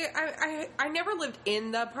 Yeah, I never lived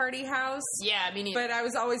in the party house. Yeah, me neither. But I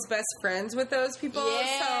was always best friends with those people.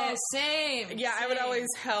 Yeah, same. Yeah, I would always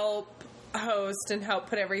help host and help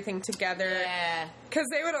put everything together. Yeah. Because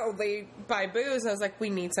they would only buy booze. I was like, we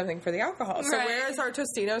need something for the alcohol. So where is our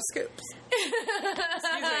Tostino scoops?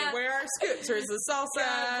 Excuse me, where are scoops? Where's the salsa?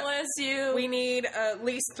 God bless you. We need at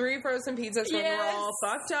least 3 frozen pizzas when we're all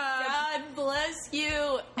fucked up. God bless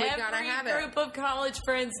you. Every group of college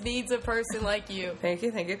friends needs a person like you. Thank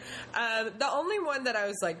you. The only one that I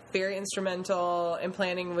was like very instrumental in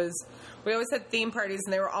planning was, we always had theme parties,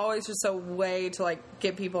 and they were always just a way to like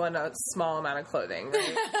get people in a small amount of clothing.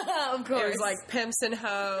 Right? Of course. It was like pimps and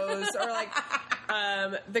hoes, or like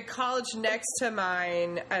the college next to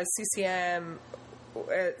mine, CCM,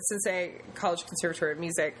 Cincinnati College Conservatory of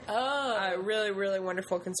Music. Oh, really, really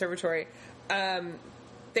wonderful conservatory.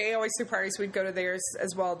 They always do parties. We'd go to theirs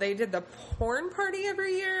as well. They did the porn party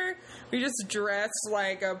every year. We just dressed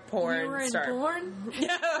like a porn you were star. in porn?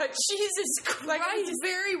 Yeah. Jesus Christ. Like, it's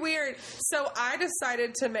very weird. So I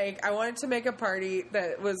decided I wanted to make a party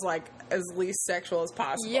that was like as least sexual as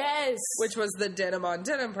possible. Yes. Which was the denim on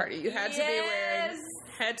denim party. You had to be wearing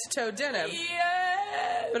head to toe denim.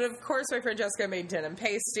 Yes. But of course my friend Jessica made denim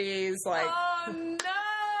pasties. Like, oh no.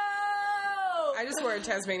 I just wore a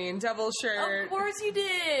Tasmanian devil shirt. Of course you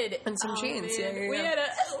did. And some jeans. Yeah.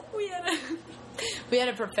 We had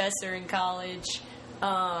a professor in college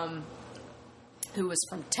who was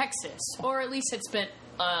from Texas, or at least had spent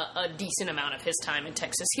a decent amount of his time in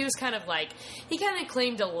Texas. He was kind of like, he kind of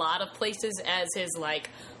claimed a lot of places as his like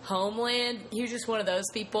homeland. He was just one of those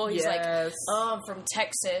people. He's like, oh, I'm from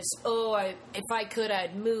Texas. Oh, if I could,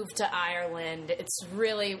 I'd move to Ireland. It's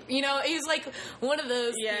really, he's like one of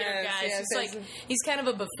those theater guys. It's like, he's kind of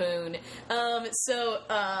a buffoon.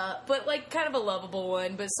 But like kind of a lovable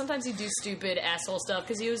one, but sometimes he'd do stupid asshole stuff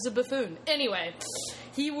because he was a buffoon. Anyway,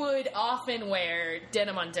 he would often wear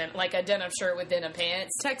denim on denim, like a denim shirt with denim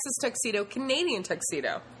pants. Texas tuxedo, Canadian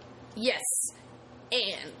tuxedo. Yes.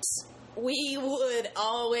 And we would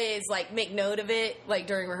always, like, make note of it, like,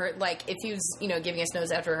 during rehearsal. Like, if he was, giving us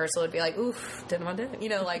notes after rehearsal, it'd be like, oof, denim on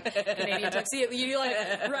denim. Like, Canadian tuxedo. You like,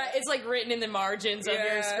 right, it's, like, written in the margins of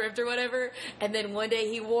your script or whatever. And then one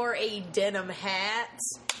day he wore a denim hat,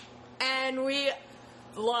 and we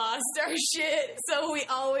lost our shit, so we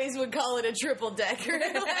always would call it a triple-decker.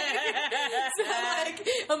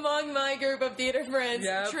 Among my group of theater friends,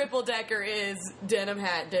 triple-decker is denim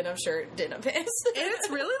hat, denim shirt, denim pants. And it's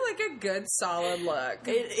really, like, a good, solid look.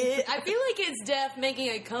 I feel like it's Def making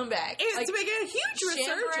a comeback. It's making a huge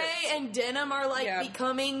resurgence. Chambray and denim are,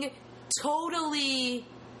 becoming totally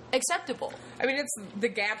acceptable. I mean, it's the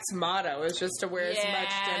Gap's motto is just to wear as much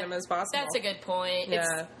denim as possible. That's a good point. Yeah.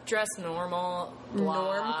 It's dress normal,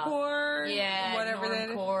 blah. Normcore, whatever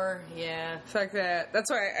normcore, yeah. Fuck that.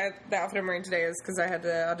 That's why the outfit I'm wearing today is because I had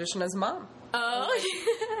to audition as a mom. Oh,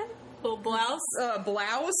 little blouse.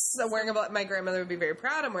 Blouse. I'm wearing my grandmother would be very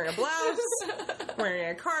proud. I'm wearing a blouse. Wearing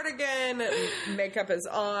a cardigan. Makeup is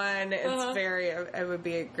on. It's it would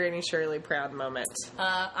be a Granny Shirley proud moment.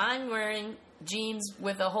 I'm wearing jeans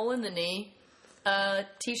with a hole in the knee, a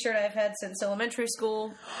t-shirt I've had since elementary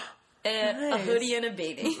school, and a hoodie and a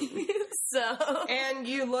beanie. And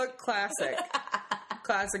you look classic.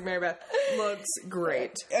 Classic Mary Beth. Looks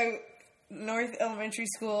great. North Elementary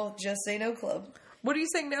School, Just Say No Club. What are you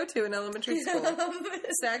saying no to in elementary school?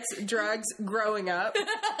 Sex, drugs, growing up.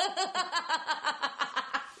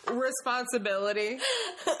 Responsibility.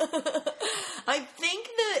 I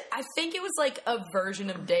think it was like a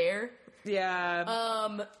version of Dare. Yeah.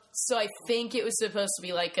 So I think it was supposed to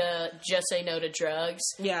be like a just say no to drugs.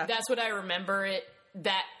 Yeah. That's what I remember it.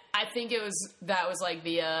 I think that was like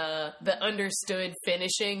the understood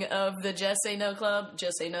finishing of the Just Say No Club,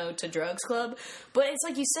 Just Say No to Drugs Club. But it's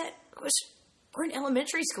like you said, we're in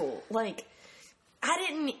elementary school. Like, I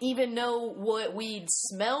didn't even know what weed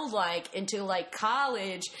smelled like until like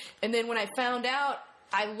college. And then when I found out,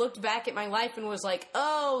 I looked back at my life and was like,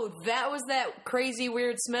 oh, that was that crazy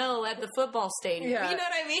weird smell at the football stadium. Yeah. You know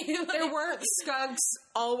what I mean? There weren't skunks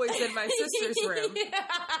always in my sister's room.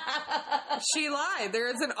 Yeah. She lied.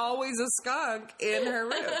 There isn't always a skunk in her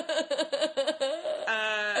room.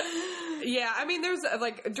 I mean, there's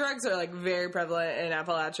like drugs are like very prevalent in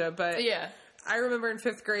Appalachia, but I remember in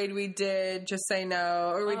 5th grade we did Just Say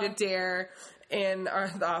No, or we did Dare. And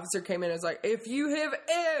the officer came in and was like, if you have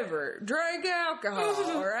ever drank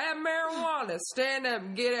alcohol or had marijuana, stand up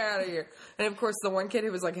and get out of here. And, of course, the one kid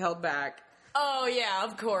who was, like, held back. Oh, yeah,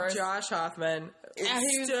 of course. Josh Hoffman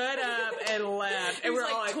stood up and left. And we're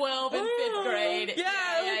all like 12 in 5th grade.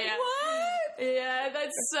 Yeah. What? Yeah,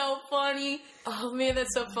 that's so funny. Oh, man,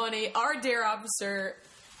 that's so funny. Our DARE officer,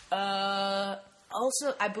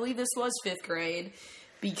 also, I believe this was 5th grade,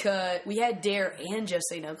 because we had DARE and Just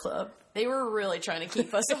Say No Club. They were really trying to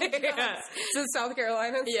keep us on drugs. Yeah. So South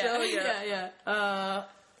Carolina still? Yeah.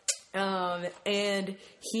 And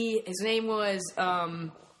his name was, I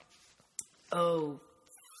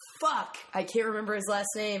can't remember his last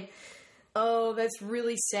name. Oh, that's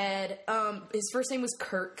really sad. His first name was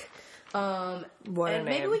Kirk. What a name.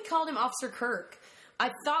 Maybe we called him Officer Kirk.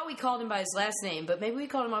 I thought we called him by his last name, but maybe we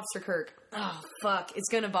called him Officer Kirk. Oh, fuck. It's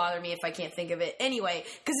gonna bother me if I can't think of it. Anyway,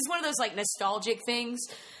 because it's one of those, like, nostalgic things.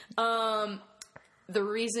 The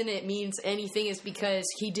reason it means anything is because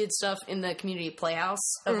he did stuff in the community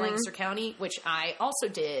playhouse of Lancaster County, which I also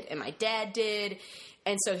did, and my dad did.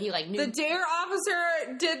 And so he, like, knew... The Dare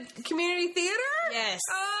officer did community theater? Yes.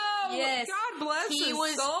 Oh, yes. God bless his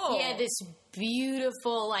soul. He had this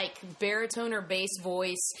beautiful, like, baritone or bass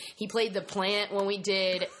voice. He played the plant when we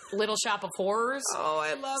did Little Shop of Horrors. Oh,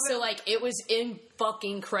 I love it. So, like, it was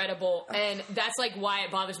fucking incredible. And that's, like, why it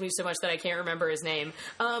bothers me so much that I can't remember his name.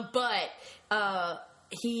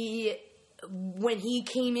 When he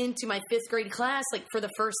came into my 5th grade class, like, for the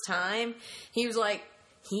first time, he was like,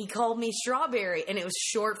 he called me Strawberry, and it was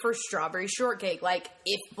short for Strawberry Shortcake.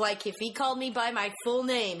 If he called me by my full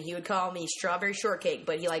name, he would call me Strawberry Shortcake.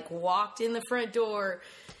 But he, like, walked in the front door.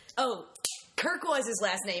 Oh, Kirk was his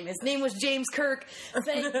last name. His name was James Kirk.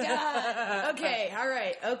 Thank God. Okay, all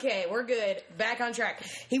right. Okay, we're good. Back on track.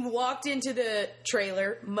 He walked into the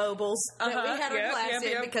trailer, mobiles, that we had our class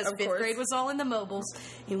in because 5th grade was all in the mobiles.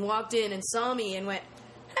 He walked in and saw me and went,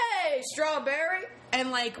 "Hey, Strawberry." And,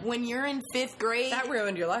 like, when you're in 5th grade... That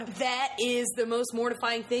ruined your life. That is the most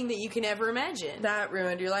mortifying thing that you can ever imagine. That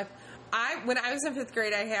ruined your life. When I was in 5th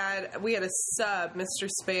grade, we had a sub, Mr.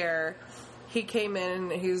 Spare. He came in,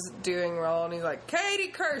 and he was doing roll, and he's like, "Katie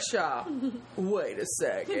Kershaw." Wait a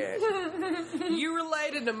second. You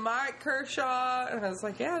related to Mike Kershaw? And I was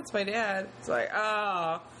like, "Yeah, it's my dad." It's like,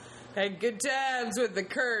 "Oh, had good times with the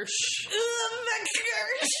Kersh." The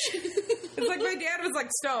Kersh! It's like my dad was, like,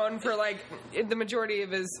 stoned for, like, the majority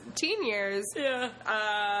of his teen years. Yeah.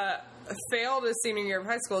 Failed his senior year of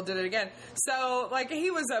high school, did it again. So, like,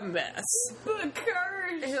 he was a mess. The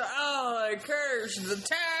Kersh! He's like, "Oh, the Kersh, the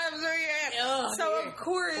times we had." Oh, so, yeah. of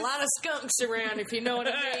course... A lot of skunks around, if you know what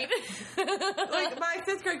I mean. Like, my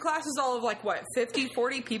 5th grade class was all of, like, what, 50,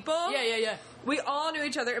 40 people? Yeah. We all knew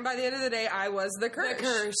each other, and by the end of the day, I was the Kersh. The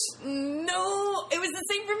Kersh. No, it was the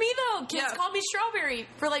same for me, though. Kids called me Strawberry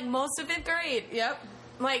for, like, most of 5th grade. Yep.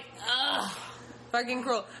 Like, ugh. Fucking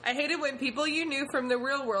cruel. I hated when people you knew from the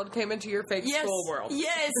real world came into your fake school world.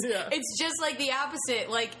 Yes. Yeah. It's just like the opposite.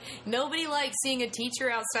 Like, nobody likes seeing a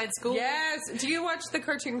teacher outside school. Yes. Do you watch the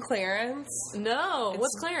cartoon Clarence? No.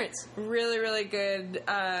 What's Clarence? Really, really good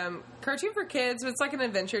cartoon for kids. It's like an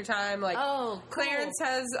Adventure Time. Like, cool. Clarence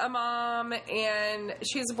has a mom, and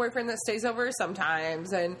she has a boyfriend that stays over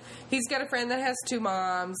sometimes, and he's got a friend that has 2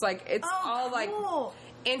 moms. Like, it's all cool. like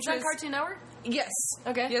Is that Cartoon Network? Yes.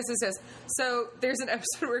 Okay. Yes, it says. So there's an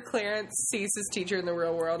episode where Clarence sees his teacher in the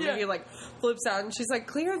real world, and he, like, flips out, and she's like,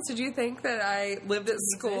 "Clarence, did you think that I lived at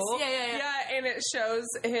school?" Yeah, and it shows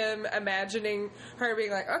him imagining her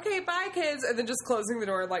being like, "Okay, bye, kids," and then just closing the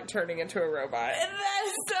door and, like, turning into a robot. That's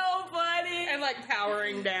so funny. And, like,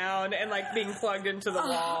 powering down and, like, being plugged into the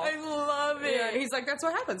wall. I love it. Yeah, and he's like, "That's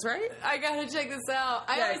what happens, right?" I gotta check this out.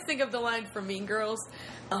 I always think of the line from Mean Girls.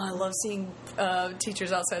 I love seeing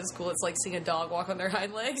teachers outside of school. It's like seeing a dog walk on their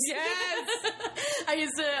hind legs. Yes! I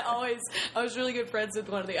was really good friends with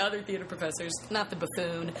one of the other theater professors, not the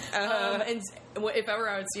buffoon. And if ever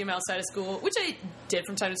I would see him outside of school, which I did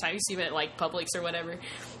from time to time, you see him at, like, Publix or whatever,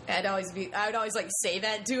 I would always like say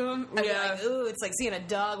that to him. I'd be like, "Ooh, it's like seeing a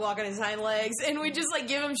dog walk on his hind legs," and we just, like,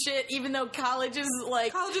 give him shit, even though college is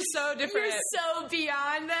so different. You're so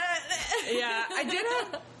beyond that. Yeah, I did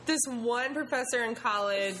have this one professor in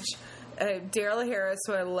college, Daryl Harris,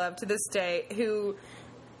 who I love to this day, who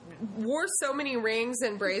wore so many rings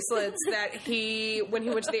and bracelets that when he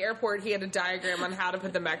went to the airport, he had a diagram on how to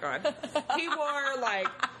put them back on. He wore, like,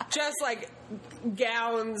 just, like,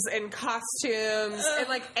 gowns and costumes, and,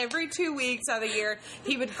 like, every 2 weeks out of the year,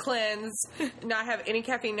 he would cleanse, not have any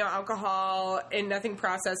caffeine, no alcohol, and nothing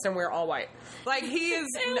processed, and wear all white. Like, he is...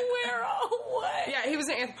 And wear all white. Yeah, he was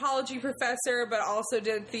an anthropology professor, but also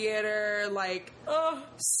did theater, like,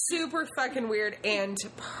 super fucking weird and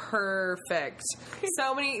perfect.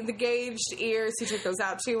 So many, the gauged ears, he took those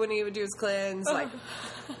out, too, when he would do his cleanse, like,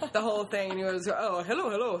 the whole thing, and he was, "Oh,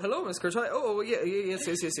 hello, Miss Kershaw. Oh, yes,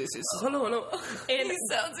 hello. And he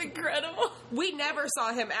sounds incredible. we never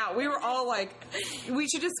saw him out. We were all like, we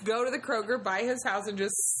should just go to the Kroger by his house and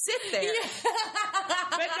just sit there. Yeah.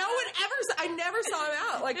 But no one I never saw him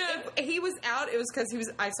out. Like, if he was out, it was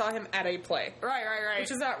because I saw him at a play. Right.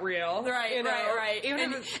 Which is not real. Right.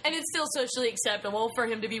 Even And it's still socially acceptable for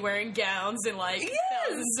him to be wearing gowns and, like,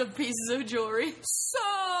 thousands of pieces of jewelry. So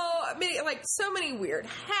many weird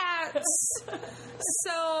hats.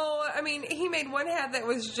 I mean, he made one hat that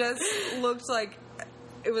was just, looked like,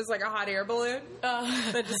 it was like a hot air balloon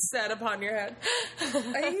that just sat upon your head. He's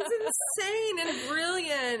insane and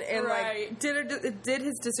brilliant, and like did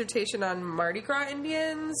his dissertation on Mardi Gras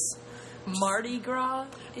Indians. Mardi Gras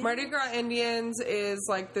Indians is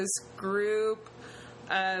like this group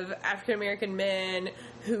of African American men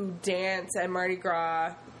who dance at Mardi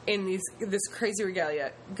Gras in this crazy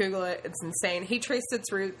regalia. Google it; it's insane. He traced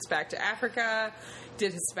its roots back to Africa.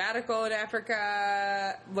 Did his sabbatical in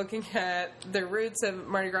Africa, looking at the roots of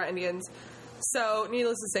Mardi Gras Indians. So,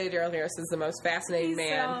 needless to say, Daryl Harris is the most fascinating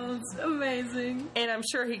man. Sounds amazing. And I'm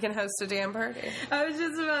sure he can host a damn party. I was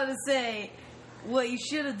just about to say, what you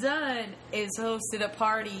should have done is hosted a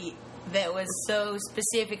party that was so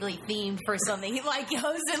specifically themed for something. He, like,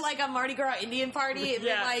 hosted, like, a Mardi Gras Indian party and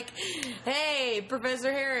then, like, hey,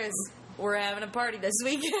 Professor Harris, we're having a party this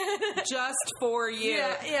weekend. Just for you.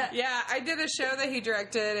 Yeah. I did a show that he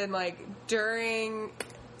directed, and, like, during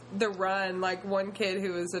the run, like, one kid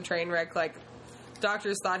who was a train wreck, like,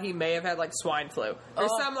 doctors thought he may have had, like, swine flu. Or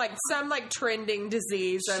some trending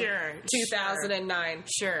disease of 2009.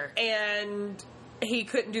 Sure. And he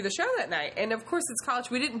couldn't do the show that night. And, of course, it's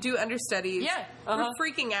college. We didn't do understudies. Yeah. We're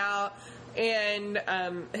freaking out. And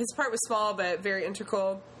his part was small, but very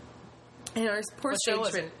integral. And our poor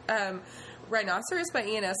stage Rhinoceros by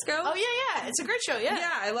Ian Esco. Oh, yeah. It's a great show, yeah. Yeah,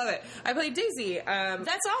 I love it. I played Daisy.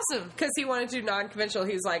 That's awesome. Because he wanted to do non-conventional.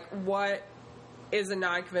 He's like, what is a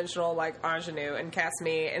non-conventional, like, ingenue? And cast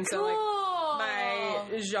me. And so, like,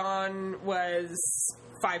 my Jean was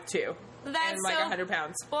 5'2". That's and like 100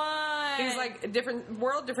 pounds. Fun. He's like a different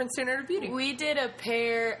standard of beauty. We did a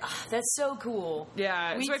pair. Oh, that's so cool.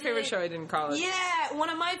 Yeah, it's my favorite show I did in college. Yeah,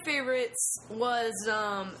 one of my favorites was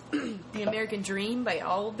The American Dream by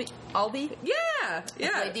Albee. Yeah. I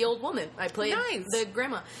played the old woman. I played the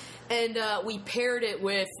grandma. And we paired it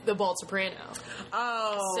with The Bald Soprano.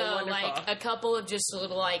 Oh, so wonderful. Like a couple of just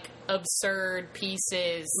little like absurd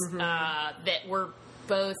pieces that were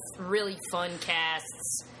both really fun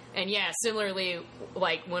casts. And yeah, similarly,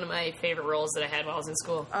 like one of my favorite roles that I had while I was in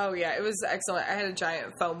school. Oh yeah, it was excellent. I had a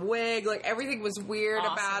giant foam wig. Like everything was weird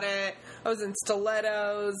about it. I was in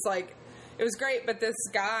stilettos. Like it was great. But this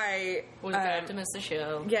guy was going to have to miss the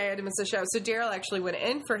show. Yeah, I had to miss the show. So Daryl actually went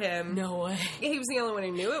in for him. No way. He was the only one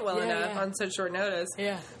who knew it well enough on such short notice.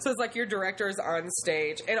 Yeah. So it's like your director's on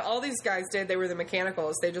stage, and all these guys did. They were the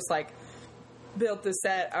mechanicals. They just like built the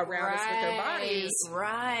set around us with their bodies.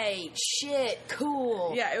 Right. Shit.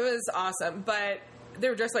 Cool. Yeah, it was awesome. But they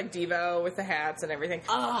were dressed like Devo with the hats and everything.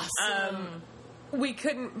 Awesome.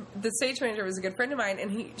 The stage manager was a good friend of mine,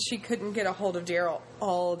 and she couldn't get a hold of Daryl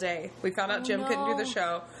all day. We found out Jim couldn't do the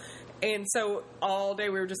show. And so all day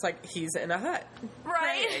we were just like, he's in a hut.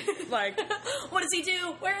 Right. Like, what does he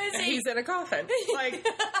do? Where is he? He's in a coffin. Like,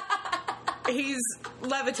 he's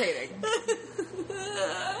levitating.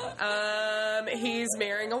 He's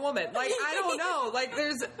marrying a woman. Like, I don't know. Like,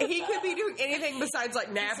 he could be doing anything besides,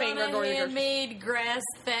 like, napping or going to go. Handmade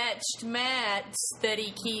grass-thatched mat that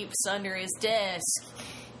he keeps under his desk.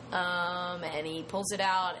 And he pulls it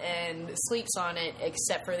out and sleeps on it,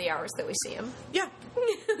 except for the hours that we see him. Yeah.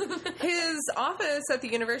 His office at the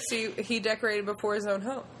university, he decorated before his own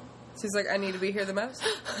home. So he's like, I need to be here the most.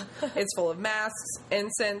 It's full of masks,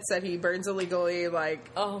 incense that he burns illegally. Like,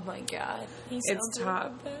 oh my god, it's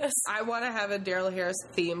top. I want to have a Daryl Harris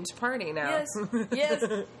themed party now.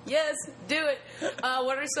 Yes, do it.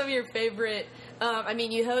 What are some of your favorite? I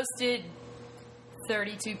mean, you hosted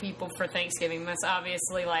 32 people for Thanksgiving. That's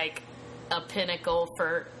obviously like a pinnacle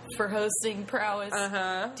for hosting prowess.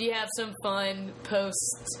 Do you have some fun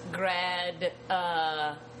post-grad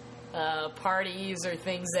parties or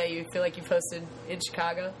things that you feel like you've hosted in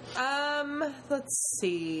Chicago? Let's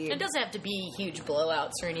see. It doesn't have to be huge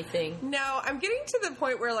blowouts or anything. No, I'm getting to the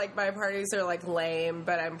point where like my parties are like lame,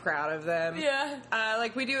 but I'm proud of them. Yeah.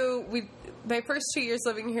 Like my first 2 years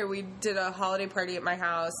living here, we did a holiday party at my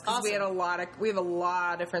house because awesome. we have a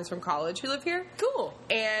lot of friends from college who live here. Cool.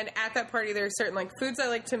 And at that party, there are certain like foods I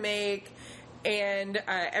like to make, and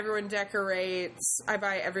everyone decorates. I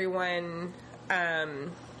buy everyone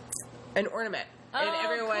an ornament and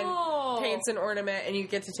everyone paints an ornament, and you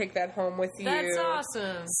get to take that home with you. That's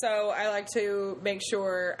awesome. So I like to make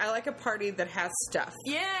sure, I like a party that has stuff.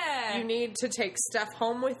 Yeah. You need to take stuff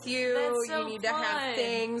home with you. That's so you need to have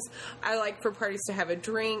things. I like for parties to have a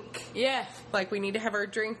drink. Yeah. Like, we need to have our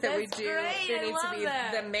drink that we do. Great. There needs to be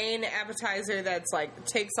the main appetizer that's, like,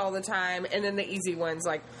 takes all the time, and then the easy ones,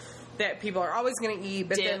 like, that people are always going to eat,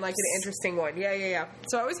 but then, like, an interesting one. Yeah.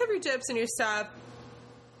 So always have your dips and your stuff.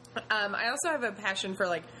 I also have a passion for,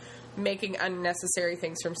 like, making unnecessary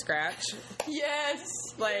things from scratch. Yes.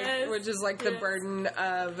 Like, which is, like, the burden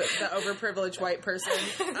of the overprivileged white person.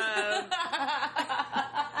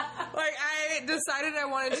 Like, I decided I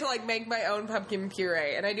wanted to, like, make my own pumpkin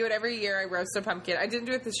puree. And I do it every year. I roast a pumpkin. I didn't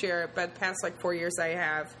do it this year, but past, like, 4 years I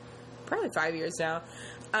have. Probably 5 years now.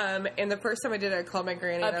 And the first time I did it, I called my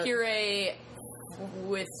granny. A puree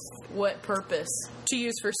with what purpose? To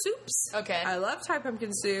use for soups. Okay. I love Thai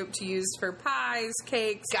pumpkin soup. To use for pies,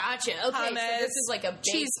 cakes. Gotcha. Okay, hummus, so this is like a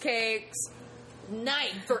cheesecakes.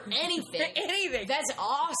 Night for anything. Anything. That's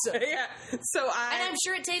awesome. Yeah. So and I'm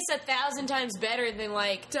sure it tastes 1,000 times better than,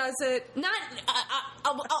 like... Does it? Not...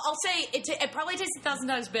 I'll say it probably tastes 1,000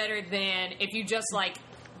 times better than if you just, like,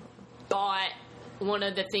 bought one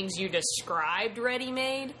of the things you described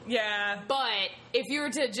ready-made. Yeah. But if you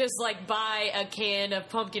were to just, like, buy a can of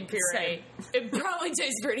pumpkin puree, it probably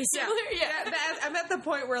tastes pretty similar. Yeah. I'm at the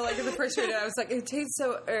point where, like, in the first year, I was like, it tastes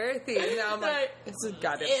so earthy. And now I'm like, it's a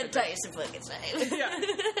goddamn it tastes fucking same.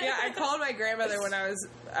 Yeah, I called my grandmother when I was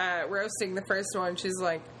roasting the first one. She's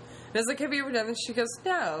like, and I was like, have you ever done this? She goes,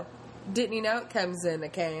 no. Didn't you know it comes in a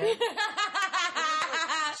can?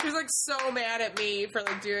 She was, like, so mad at me for,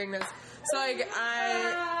 like, doing this. So, like,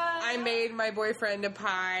 I made my boyfriend a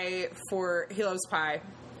pie he loves pie.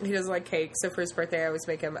 He doesn't like cake, so for his birthday I always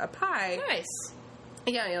make him a pie. Nice.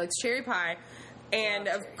 Yeah, he likes cherry pie. And,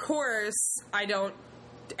 of course, it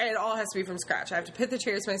all has to be from scratch. I have to pit the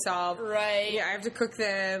cherries myself. Right. Yeah, I have to cook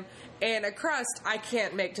them. And a crust I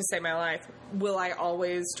can't make to save my life. Will I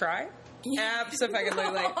always try? Absolutely.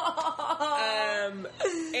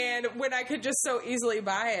 And when I could just so easily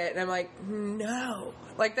buy it, and I'm like, no.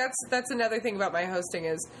 Like, that's another thing about my hosting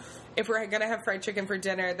is, if we're going to have fried chicken for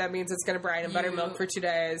dinner, that means it's going to brine and buttermilk for 2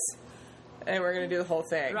 days, and we're going to do the whole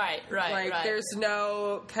thing. Right. Like, there's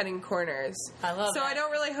no cutting corners. I love that. So I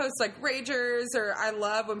don't really host, like, ragers, or I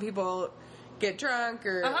love when people get drunk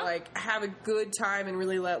or like have a good time and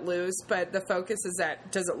really let loose, but the focus is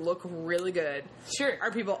that, does it look really good? Sure.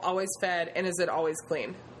 Are people always fed, and is it always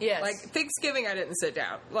clean? Yes. Like, Thanksgiving I didn't sit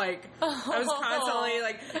down. Like, I was constantly,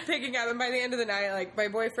 like, picking up, and by the end of the night, like, my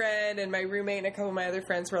boyfriend and my roommate and a couple of my other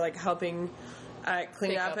friends were, like, helping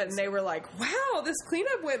clean up, and they were like, wow, this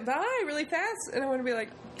cleanup went by really fast. And I want to be like,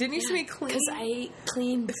 didn't you see me clean? Because I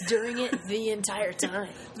cleaned during it the entire time.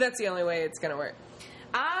 That's the only way it's going to work.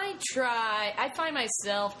 I find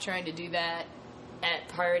myself trying to do that at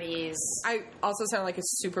parties. I also sound like a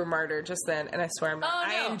super martyr just then, and I swear I'm not. Oh,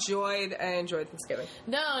 no. I enjoyed Thanksgiving.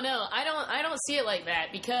 No, I don't see it like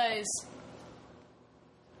that because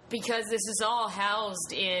this is all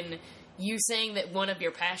housed in you saying that one of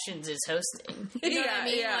your passions is hosting. You know what I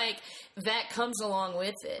mean? Yeah. Like, that comes along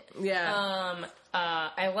with it. Yeah.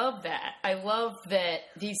 I love that. I love that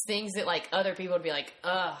these things that, like, other people would be like,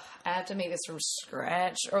 ugh, I have to make this from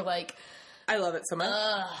scratch, or like, I love it so much.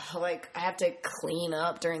 Like, I have to clean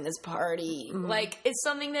up during this party. Mm-hmm. Like, it's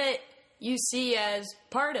something that you see as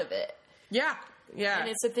part of it. Yeah. Yeah. And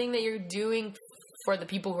it's a thing that you're doing for the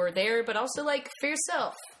people who are there, but also, like, for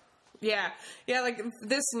yourself. Yeah. Yeah, like,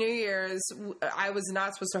 this New Year's, I was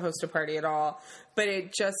not supposed to host a party at all, but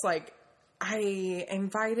it just, like, I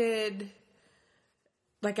invited...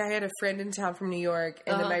 Like, I had a friend in town from New York,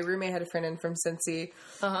 and then my roommate had a friend in from Cincy.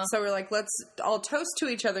 So we're like, let's all toast to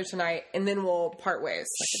each other tonight, and then we'll part ways.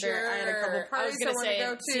 Like, I had a couple parties I want to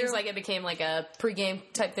go to. Seems like it became like a pregame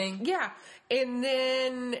type thing. Yeah. And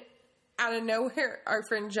then, out of nowhere, our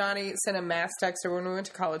friend Johnny sent a mass text to everyone we went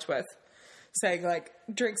to college with, saying, like,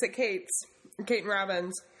 drinks at Kate and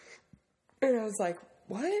Robin's. And I was like,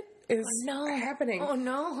 what is happening? Oh,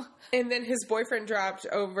 no. And then his boyfriend dropped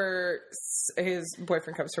over... His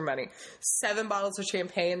boyfriend comes for money. 7 bottles of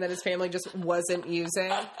champagne that his family just wasn't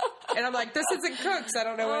using. And I'm like, this isn't Cook's. I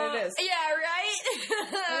don't know what it is. Yeah, right?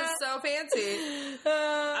 It was so fancy.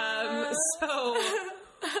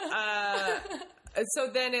 So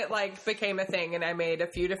then it, like, became a thing, and I made a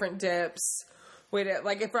few different dips.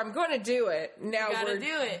 Like, if I'm going to do it, now we're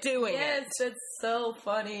doing it. Yes, that's so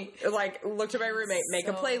funny. Like, looked at my roommate, make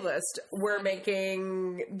a playlist. We're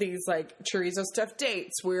making these, like, chorizo stuffed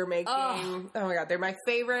dates. We're making, oh my God, they're my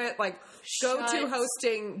favorite, like, go-to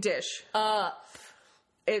hosting dish. They're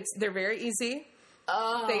They're very easy.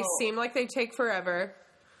 Oh. They seem like they take forever.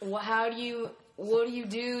 Well, what do you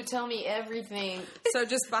do? Tell me everything. So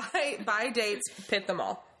just buy dates, pit them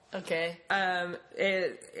all. Okay.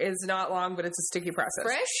 It is not long, but it's a sticky process.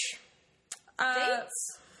 Fresh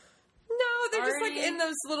dates? No, they're just like in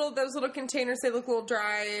those little containers. They look a little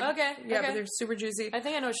dry. Okay. Yeah, okay. but they're super juicy. I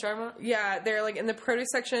think I know what you're talking about. Yeah, they're like in the produce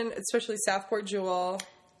section, especially Southport Jewel.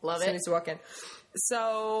 Love it. As soon as you walk in.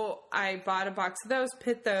 So I bought a box of those,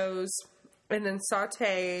 pit those, and then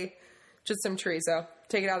saute just some chorizo.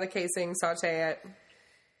 Take it out of the casing, saute it,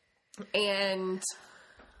 and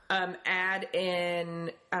add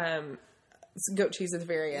in goat cheese at the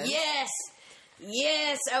very end.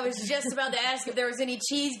 Yes, I was just about to ask if there was any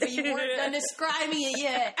cheese, but you weren't done describing it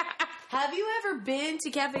yet. Have you ever been to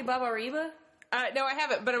Cafe Baba-Riba? No, I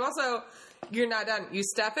haven't, but I'm also, you're not done. You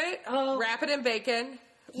stuff it, wrap it in bacon.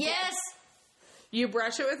 Yes. You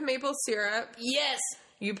brush it with maple syrup. Yes.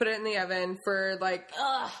 You put it in the oven for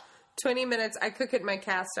 20 minutes. I cook it in my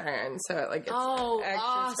cast iron, so it gets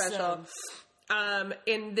extra special.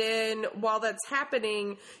 And then while that's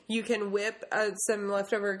happening, you can whip some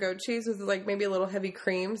leftover goat cheese with maybe a little heavy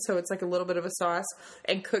cream, so it's a little bit of a sauce,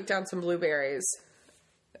 and cook down some blueberries.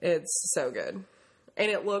 It's so good.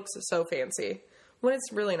 And it looks so fancy when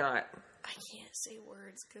it's really not. I can't say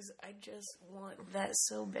words because I just want that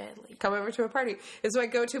so badly. Come over to a party. It's my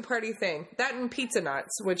go-to party thing. That and pizza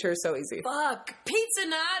nuts, which are so easy. Fuck. Pizza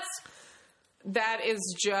nuts? That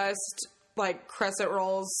is just crescent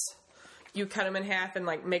rolls. You cut them in half and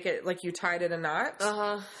make it like you tied it a knot.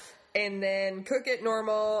 Uh-huh. And then cook it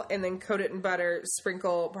normal and then coat it in butter,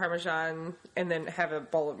 sprinkle Parmesan, and then have a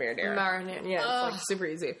bowl of marinara. Marinara. Yeah, it's super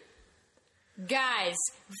easy. Guys,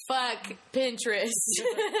 fuck Pinterest.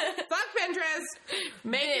 Fuck Pinterest.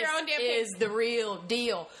 Make your own damn This is the real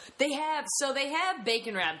deal. They have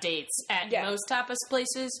bacon wrap dates at most tapas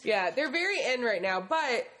places. Yeah, they're very in right now,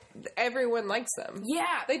 but everyone likes them.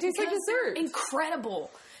 Yeah. They taste like dessert.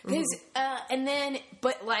 Incredible. And then,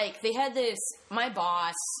 they had this, my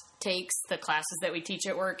boss takes the classes that we teach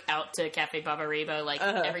at work out to Cafe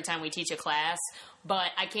Baba-Riba, every time we teach a class,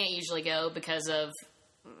 but I can't usually go because of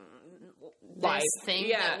this thing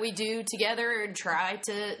that we do together and try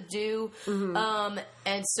to do.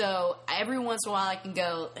 And so every once in a while I can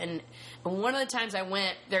go, and one of the times I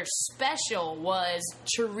went, their special was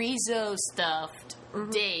chorizo stuffed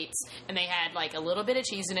dates, and they had a little bit of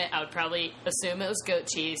cheese in it. I would probably assume it was goat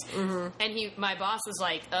cheese. And my boss was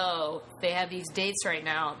like, oh, they have these dates right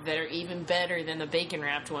now that are even better than the bacon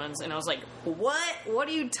wrapped ones. And I was like, what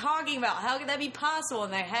are you talking about? How could that be possible?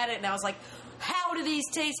 And I had it and I was like, how do these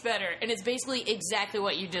taste better? And it's basically exactly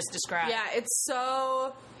what you just described. Yeah, it's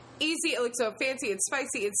so easy. It looks so fancy. It's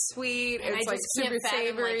spicy. It's sweet. And it's I just super can't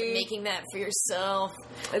fathom, savory. making that for yourself.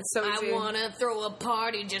 It's so easy. I want to throw a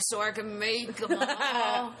party just so I can make them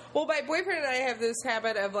all. Well, my boyfriend and I have this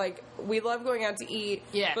habit of we love going out to eat.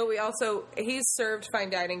 Yeah. But he's served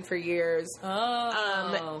fine dining for years.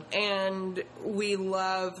 Oh. And we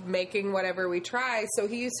love making whatever we try. So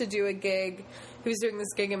he used to do a gig. He was doing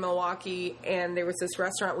this gig in Milwaukee, and there was this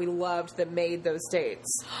restaurant we loved that made those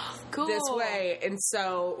dates. Cool. This way. And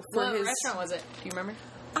so for what restaurant was it? Do you remember?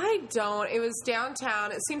 I don't. It was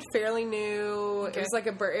downtown. It seemed fairly new. Okay. It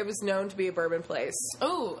was it was known to be a bourbon place.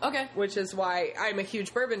 Oh, okay. Which is why I'm a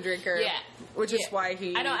huge bourbon drinker. Yeah. Which is why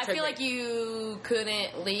he. I feel like you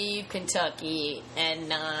couldn't leave Kentucky and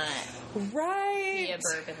not be a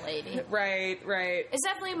bourbon lady. Right. It's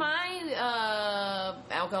definitely my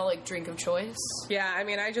alcoholic drink of choice. Yeah, I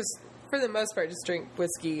mean, I just, for the most part, just drink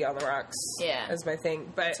whiskey on the rocks. Yeah. As my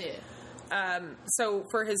thing. But, Me too. So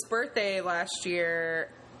for his birthday last year,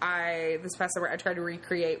 this past summer, I tried to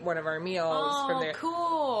recreate one of our meals from there.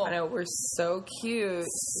 Cool. I know, we're so cute.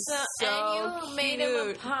 And you made him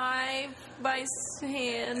a pie by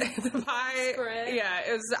hand. The pie, spread.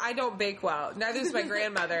 Yeah, I don't bake well. Neither does my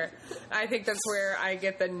grandmother. I think that's where I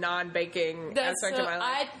get the non-baking aspect of my life.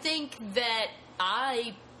 I think that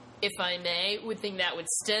if I may, would think that would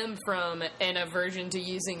stem from an aversion to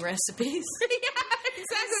using recipes. Yeah,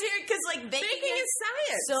 exactly. Because baking is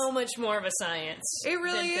science. So much more of a science. It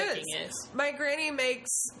really than cooking is. My granny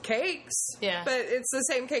makes cakes. Yeah. But it's the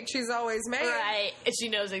same cake she's always made. Right. And she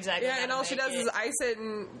knows exactly how and to all she does make is ice it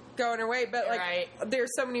and go on her way. But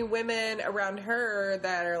there's so many women around her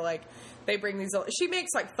that are they bring these. She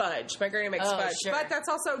makes fudge. My granny makes fudge, sure. but that's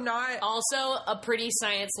also not a pretty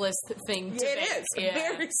science-less thing to It make. is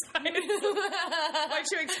very science.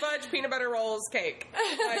 She makes fudge, peanut butter rolls, cake.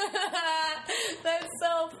 That's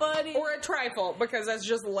so funny. Or a trifle because that's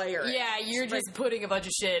just layering. Yeah, you're just putting a bunch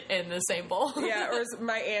of shit in the same bowl. Yeah, or as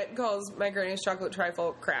my aunt calls my granny's chocolate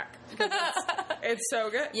trifle crack. It's so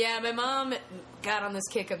good. Yeah, my mom got on this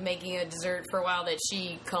kick of making a dessert for a while that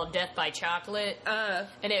she called Death by Chocolate.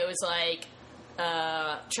 And it was like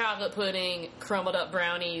chocolate pudding, crumbled up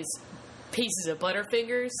brownies, pieces of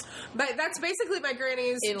Butterfingers. But that's basically my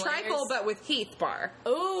granny's trifle, but with Heath bar.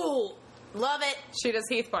 Ooh, love it. She does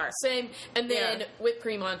Heath bar. Same. And then whipped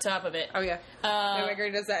cream on top of it. Oh, yeah. My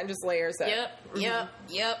granny does that and just layers it.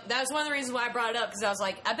 Yep. That was one of the reasons why I brought it up, because I was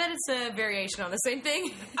like, I bet it's a variation on the same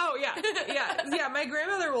thing. Oh, yeah. Yeah, my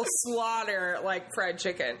grandmother will slaughter, like, fried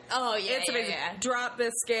chicken. Oh, yeah, it's amazing. Drop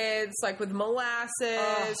biscuits, like, with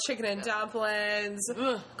molasses, chicken and dumplings,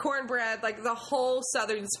 cornbread, like, the whole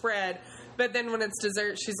southern spread. But then when it's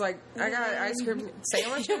dessert, she's like, I got ice cream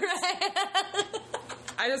sandwiches.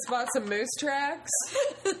 I just bought some moose tracks.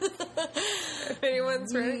 If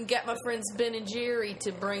anyone's ready. Get my friends Ben and Jerry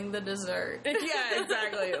to bring the dessert. Yeah,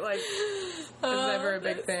 exactly. Like, it's never a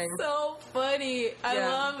big thing. So funny. I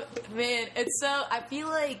love, man, it's so, I feel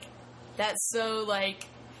like that's so, like,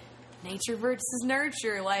 nature versus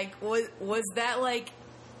nurture. Like, was that, like,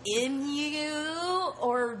 in you?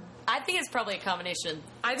 Or, I think it's probably a combination.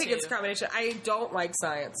 I think it's a combination. I don't like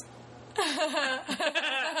science. I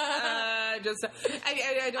do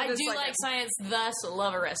like science, thus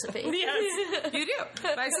love a recipe. Yes, you do.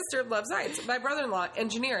 My sister loves science. My brother-in-law,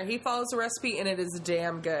 engineer, he follows a recipe and it is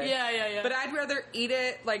damn good. Yeah. But I'd rather eat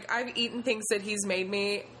it, like, I've eaten things that he's made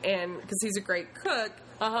me, and because he's a great cook,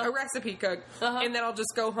 a recipe cook, and then I'll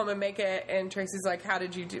just go home and make it, and Tracy's like, how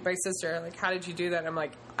did you do, my sister, like, how did you do that? And I'm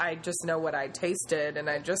like, I just know what I tasted, and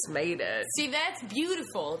I just made it. See, that's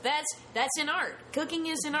beautiful. That's an art. Cooking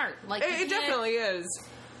is an art. Like, it definitely is.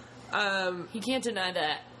 You can't deny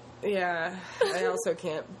that. Yeah, I also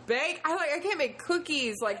can't bake. I can't make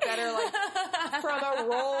cookies like that are like from a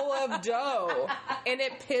roll of dough, and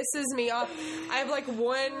it pisses me off. I have like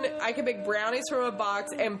I can make brownies from a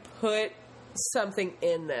box and put something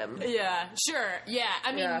in them. Yeah, sure. Yeah,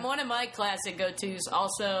 I mean, one of my classic go-tos,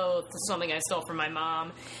 also something I stole from my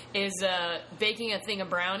mom, is baking a thing of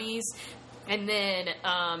brownies, and then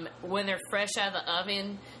when they're fresh out of the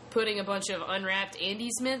oven, putting a bunch of unwrapped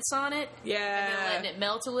Andes mints on it. Yeah. And then letting it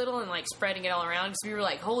melt a little and, like, spreading it all around. Because we were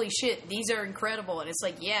like, holy shit, these are incredible. And it's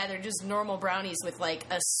like, yeah, they're just normal brownies with, like,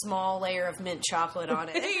 a small layer of mint chocolate on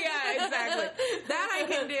it. Yeah, exactly. That I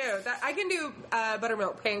can do. I can do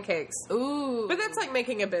buttermilk pancakes. Ooh. But that's like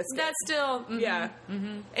making a biscuit. That's still... Yeah.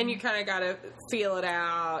 And you kind of got to feel it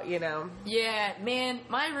out, you know. Yeah, man,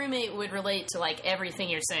 my roommate would relate to, like, everything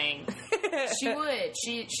you're saying. She would.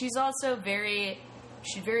 She's also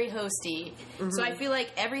she's very hosty. So I feel like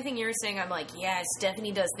everything you're saying, I'm like, yeah,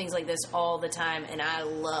 Stephanie does things like this all the time, and I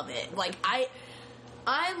love it. Like, I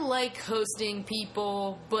like hosting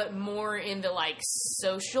people, but more in the, like,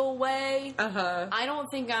 social way. I don't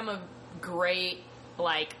think I'm a great,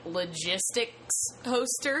 like, logistics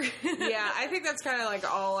hoster. Yeah, I think that's kind of like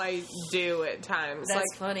all I do at times. That's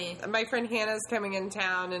like, funny. My friend Hannah's coming in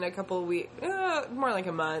town in a couple of weeks, more like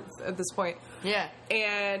a month at this point. Yeah.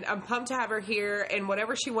 And I'm pumped to have her here, and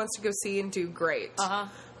whatever she wants to go see and do, great.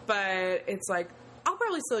 But it's like, I'll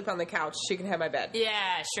probably sleep on the couch. She can have my bed.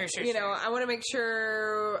 Yeah, sure. You know, I want to make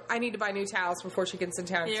sure I need to buy new towels before she gets in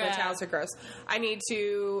town because my towels are gross. I need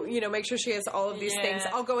to, make sure she has all of these things.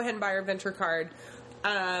 I'll go ahead and buy her Venture card.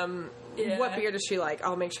 What beer does she like?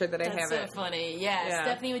 I'll make sure that I have it. That's so funny. Yeah,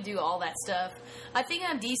 Stephanie would do all that stuff. I think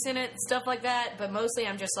I'm decent at stuff like that, but mostly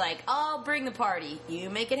I'm just like, I'll bring the party. You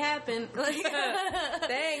make it happen.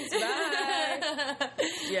 Thanks, bye.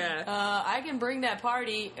 Yeah. I can bring that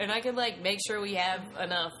party, and I can, like, make sure we have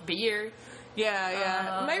enough beer.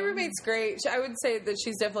 Yeah. My roommate's great. I would say that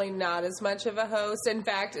she's definitely not as much of a host. In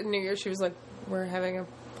fact, in New Year, she was like, we're having a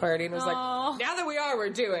party, and was like, now that we are, we're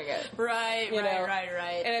doing it. Right.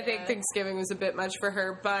 And I think Thanksgiving was a bit much for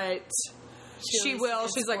her, but she will.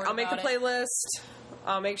 She's like, I'll make the playlist.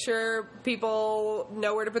 I'll make sure people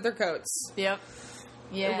know where to put their coats. Yep.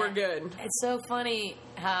 Yeah. And we're good. It's so funny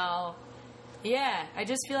how, I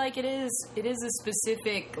just feel like it is a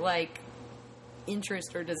specific, like,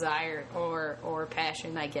 interest or desire or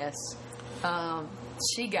passion, I guess.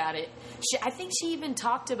 She got it. I think she even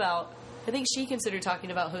talked about, I think she considered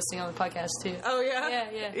talking about hosting on the podcast, too. Oh, yeah?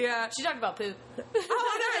 Yeah. She talked about poop.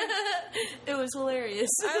 Oh, nice. It was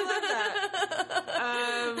hilarious. I love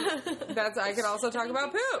that. I could also talk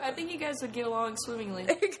about poop. I think you guys would get along swimmingly.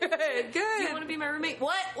 Good. You want to be my roommate?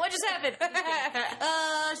 What just happened?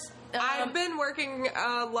 I've been working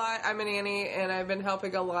a lot. I'm a nanny, and I've been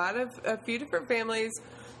helping a few different families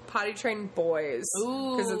potty train boys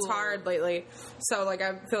because it's hard lately. So, like,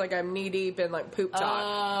 I feel like I'm knee deep in, like, poop talk.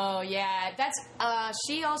 Oh, yeah. That's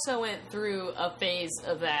she also went through a phase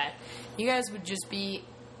of that. You guys would just be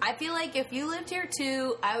I feel like if you lived here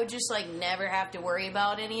too, I would just like never have to worry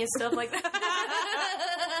about any stuff like that.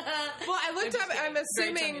 Well, I looked up. I'm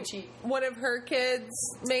assuming one of her kids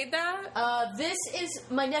made that. This is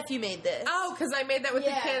my nephew made this. Oh, because I made that with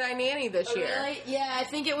the kid I nanny this year. Really? Yeah, I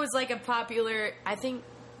think it was like a popular. I think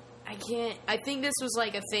this was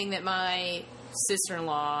like a thing that my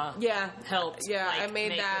sister-in-law helped. Yeah, like, I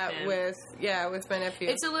made that with my nephew.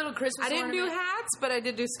 It's a little Christmas I didn't ornament. do hats, but I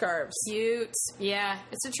did do scarves. Cute. Yeah,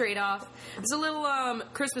 it's a trade-off. It's a little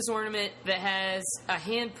Christmas ornament that has a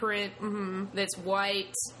handprint that's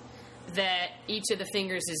white, that each of the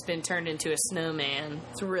fingers has been turned into a snowman.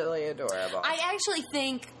 It's really adorable. I actually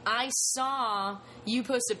think I saw you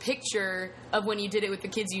post a picture of when you did it with the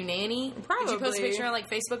kids you nanny. Probably. Did you post a picture on like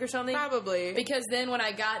Facebook or something? Probably. Because then when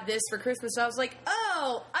I got this for Christmas, I was like,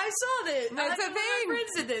 oh, I saw this. That's a thing. My friends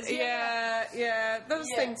did this. Yeah. Those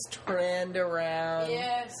things trend around.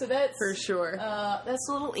 Yeah, so that's... For sure. That's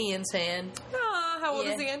little Ian's hand. Aw, how old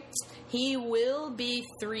is Ian? He will be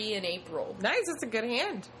 3 in April. Nice, that's a good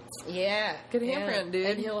hand. Yeah. Good handprint, dude.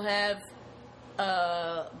 And he'll have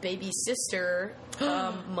a baby sister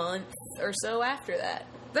a month or so after that.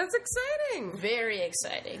 That's exciting. Very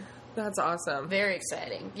exciting. That's awesome. Very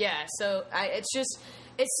exciting. Yeah, so it's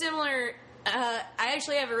similar. I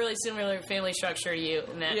actually have a really similar family structure to you,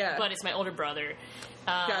 in that, but it's my older brother.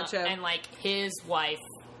 Gotcha. And, like, his wife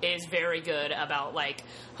is very good about, like,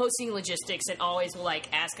 hosting logistics and always will,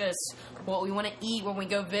 like, ask us what we want to eat when we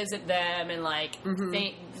go visit them and, like,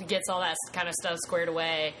 gets all that kind of stuff squared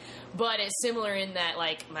away. But it's similar in that,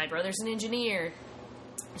 like, my brother's an engineer.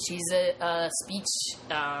 She's a speech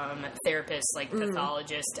therapist, like,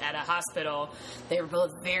 pathologist at a hospital. They're both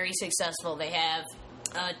very successful. They have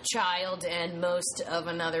a child and most of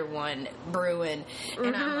another one brewing.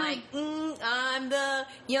 And I'm like, I'm the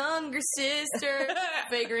younger sister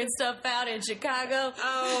figuring stuff out in Chicago.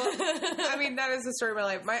 Oh, I mean, that is the story of my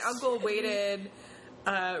life. My uncle waited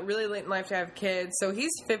really late in life to have kids, so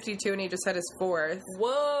he's 52 and he just had his 4th.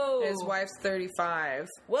 Whoa. His wife's 35.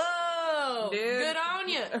 Whoa. Dude. Good on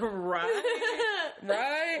you. Right.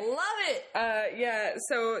 Love it. Yeah,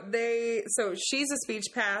 so she's a speech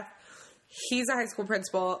path. He's a high school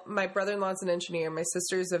principal. My brother-in-law's an engineer. My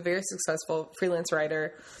sister's a very successful freelance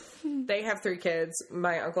writer. They have 3 kids.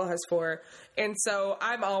 My uncle has 4. And so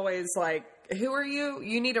I'm always like, who are you?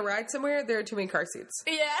 You need a ride somewhere? There are too many car seats.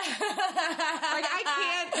 Yeah. Like,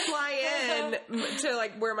 I can't fly in to,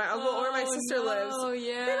 like, where my uncle or my sister lives. Oh,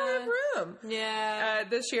 yeah. They don't have room. Yeah.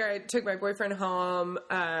 This year, I took my boyfriend home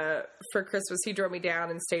for Christmas. He drove me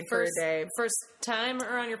down and stayed for a day. First time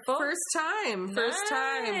around your folks? First time.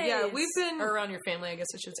 Yeah, we've been... Or around your family, I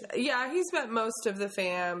guess I should say. Yeah, he's met most of the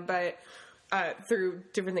fam, but... through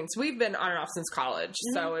different things. We've been on and off since college,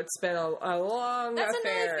 so it's been a long That's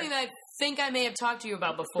affair. Another thing that I think I may have talked to you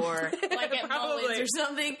about before, like at Mullins or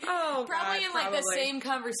something. Oh, probably God, in like the same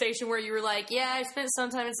conversation where you were like, "Yeah, I spent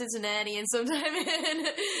some time in Cincinnati and some time in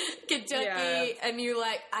Kentucky," and you're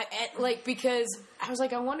like, because I was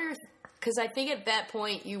like, I wonder, because I think at that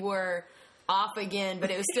point you were off again,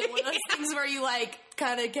 but it was still one of those things where you like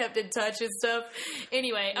kind of kept in touch and stuff.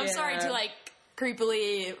 Anyway, I'm sorry to like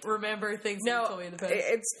creepily remember things that you told me in the past.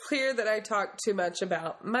 It's clear that I talk too much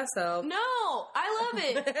about myself. No, I love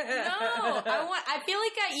it. No, I feel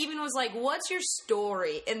like I even was like, "What's your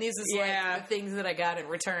story?" And these is like the things that I got in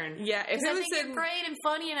return. Yeah, because I think you're great and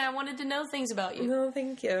funny, and I wanted to know things about you. No,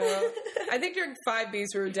 thank you. I think during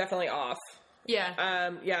 5Bs we were definitely off. Yeah.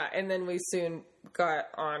 And then we soon got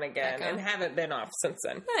on again and haven't been off since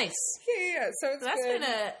then. Nice. Yeah. So that's good.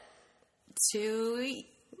 Been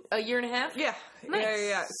a year and a half? Yeah. Nice.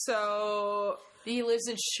 Yeah. So... He lives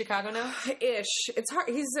in Chicago now? Ish. It's hard.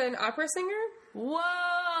 He's an opera singer.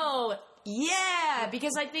 Whoa! Yeah!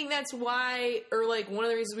 Because I think that's why, or like one of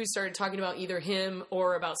the reasons we started talking about either him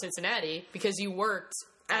or about Cincinnati, because you worked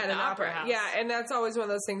at an opera house. Yeah, and that's always one of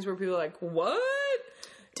those things where people are like, what?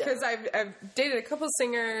 Because I've dated a couple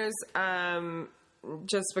singers,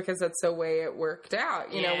 just because that's the way it worked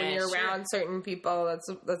out. You know, when you're around certain people,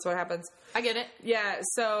 that's what happens. I get it. Yeah,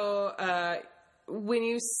 so when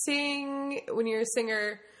you're a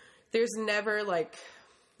singer, there's never like,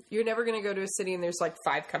 you're never going to go to a city and there's like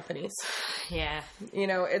 5 companies. Yeah. You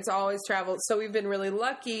know, it's always traveled. So we've been really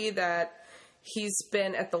lucky that he's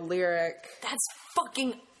been at the Lyric. That's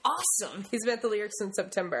fucking awesome. He's been at the Lyric since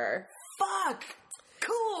September. Fuck.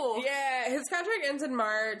 Cool. Yeah, his contract ends in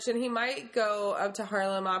March, and he might go up to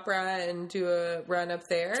Harlem Opera and do a run up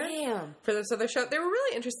there. Damn. For this other show. They were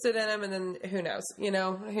really interested in him, and then who knows? You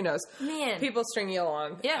know, who knows? Man. People string you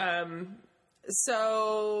along. Yeah.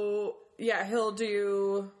 So, yeah, he'll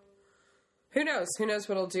do... Who knows? Who knows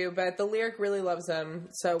what he'll do? But the Lyric really loves him,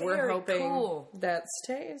 so we're hoping that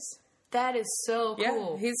stays. That is so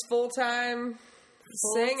cool. Yeah, he's full-time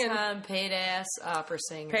singing. Full-time paid-ass opera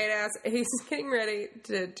singer. Paid-ass. He's getting ready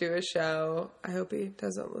to do a show. I hope he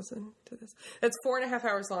doesn't listen to this. It's 4.5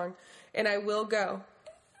 hours long, and I will go.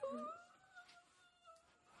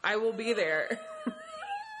 I will be there.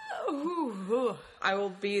 I will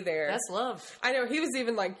be there. That's love. I know. He was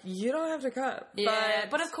even like, you don't have to come. Yeah,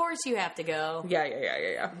 but of course you have to go.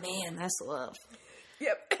 Yeah. Man, that's love.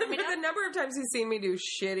 Yep. I mean, the number of times he's seen me do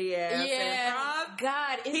shitty ass improv.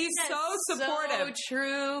 God, he's so supportive. So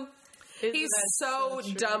true. He's so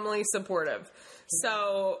dumbly supportive.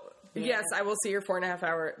 So, yes, I will see your 4.5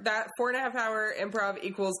 hour. That 4.5 hour improv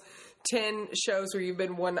equals 10 shows where you've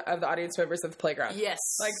been one of the audience members at the playground. Yes.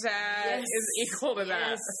 Like that is equal to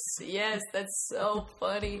that. Yes, that's so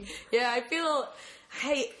funny. Yeah, I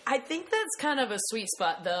think that's kind of a sweet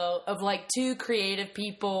spot, though, of like two creative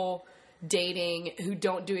people dating who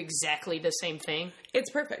don't do exactly the same thing. It's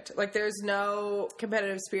perfect. Like, there's no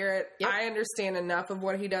competitive spirit. Yep. I understand enough of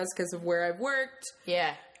what he does because of where I've worked.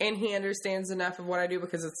 Yeah. And he understands enough of what I do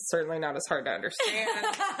because it's certainly not as hard to understand.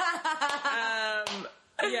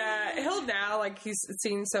 Yeah, he'll now, like, he's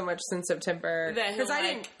seen so much since September. Because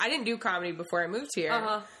I didn't do comedy before I moved here.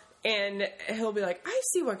 Uh-huh. And he'll be like, I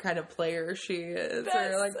see what kind of player she is.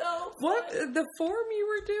 That's or like, so what, the form you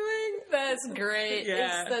were doing? That's great.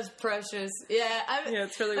 Yeah. That's precious. Yeah.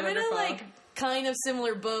 It's really wonderful. I'm in a, like, kind of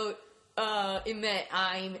similar boat. In that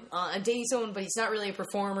I'm dating someone, but he's not really a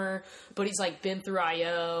performer, but he's like been through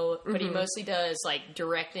IO, but he mostly does like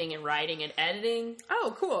directing and writing and editing.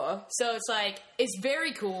 Oh, cool. So it's like, it's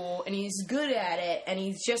very cool and he's good at it and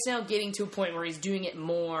he's just now getting to a point where he's doing it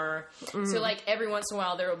more. So like every once in a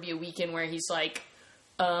while there will be a weekend where he's like,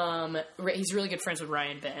 he's really good friends with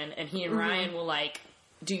Ryan Ben and he and Ryan will like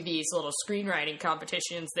do these little screenwriting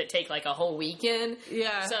competitions that take like a whole weekend.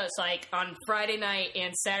 Yeah. So it's like on Friday night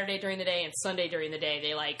and Saturday during the day and Sunday during the day,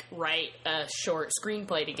 they like write a short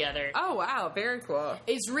screenplay together. Oh, wow. Very cool.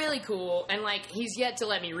 It's really cool. And like, he's yet to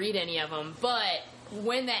let me read any of them. But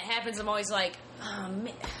when that happens, I'm always like, oh,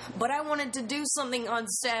 man, but I wanted to do something on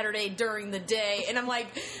Saturday during the day. And I'm like,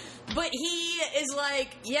 but he is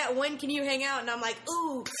like, yeah, when can you hang out? And I'm like,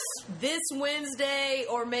 ooh, this Wednesday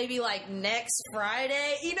or maybe like next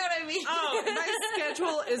Friday. You know what I mean? Oh, my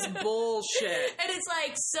schedule is bullshit. And it's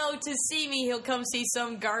like, so to see me, he'll come see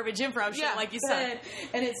some garbage improv show, like you said.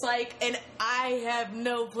 And it's like, and I have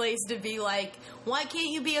no place to be like, why can't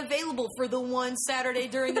you be available for the one Saturday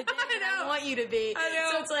during the day I want you to be? I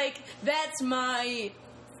know. So it's like, that's my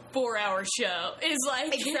 4-hour show is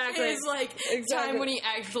like time when he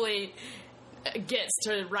actually gets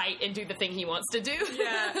to write and do the thing he wants to do.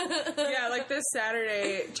 Yeah, like this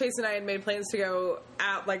Saturday, Chase and I had made plans to go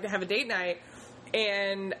out, like to have a date night,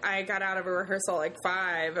 and I got out of a rehearsal at like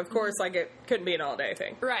 5. Of course, like it couldn't be an all-day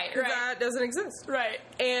thing. Right. That doesn't exist. Right.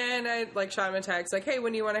 And I like shot him a text like, hey,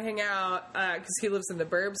 when do you want to hang out? Because he lives in the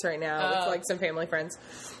burbs right now with like some family friends.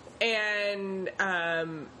 And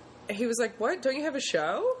he was like, what? Don't you have a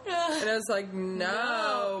show? And I was like,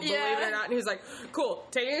 no, believe it or not. And he was like, cool,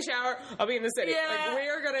 taking a shower, I'll be in the city. Like, we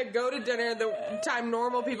are going to go to dinner the time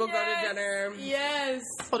normal people go to dinner. Yes.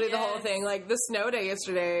 We'll do the whole thing. Like, the snow day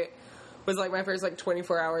yesterday was like my first like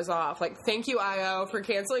 24 hours off. Like, thank you, IO, for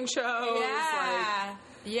canceling shows. Yeah.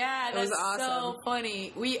 Like, That's awesome. so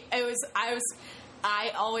funny.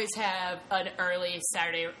 I always have an early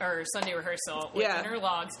Saturday or Sunday rehearsal with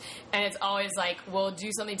Interlogs, and it's always like, we'll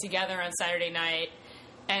do something together on Saturday night,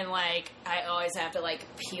 and like, I always have to like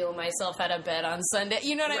peel myself out of bed on Sunday,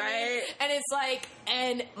 you know what I mean? And it's like,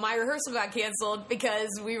 and my rehearsal got canceled because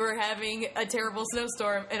we were having a terrible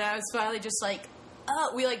snowstorm, and I was finally just like,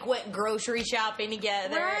 we like went grocery shopping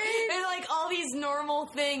together and like all these normal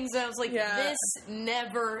things. And I was like, this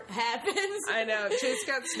never happens. I know. Chase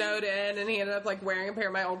got snowed in and he ended up like wearing a pair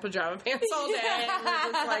of my old pajama pants all day. And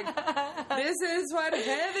we're just like, this is what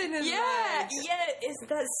heaven is like.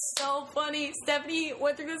 That's so funny. Stephanie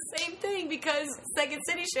went through the same thing because Second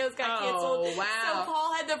City shows got canceled. Oh, wow. So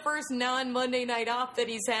Paul had the first non-Monday night off that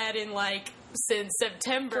he's had in like since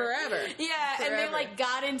September. Forever. And they like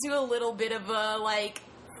got into a little bit of a like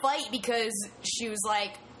fight because she was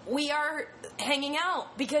like, we are hanging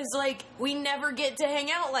out because like we never get to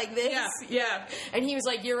hang out like this. Yeah. And he was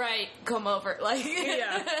like, you're right, come over. Like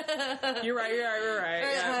You're right.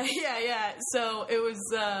 Yeah. So it was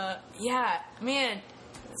man,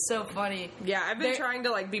 so funny. Yeah, I've been trying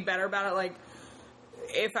to like be better about it. Like,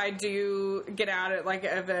 if I do get out at like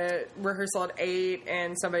of a rehearsal at 8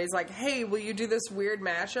 and somebody's like, hey, will you do this weird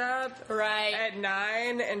mashup at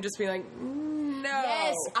 9, and just be like, No.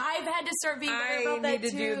 Yes, I've had to start being better about that I need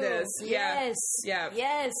to do this. Yes. Yeah.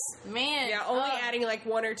 Yes. Man. Yeah, only adding like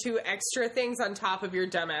 1 or 2 extra things on top of your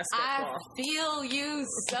dumbass schedule. I feel you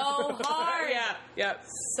so hard. Yeah. Yep.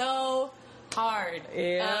 So hard.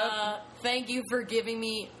 Yep. Thank you for giving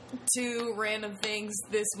me 2 random things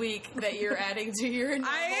this week that you're adding to your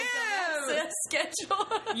normal schedule.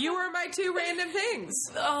 You were my 2 random things.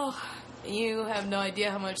 Oh, you have no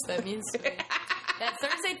idea how much that means to me. That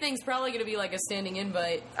Thursday thing's probably going to be like a standing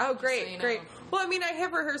invite. Oh, great, so you know. great. Well, I mean, I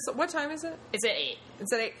have rehearsal. What time is it? It's at 8.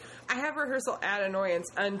 It's at 8. I have rehearsal at Annoyance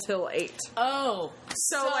until 8. Oh,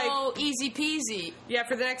 so like easy peasy. Yeah,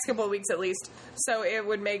 for the next couple of weeks at least. So it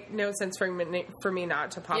would make no sense for me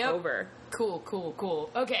not to pop over.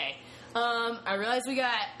 Cool. Okay. I realize we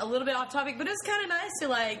got a little bit off topic, but it's kind of nice to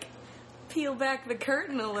like peel back the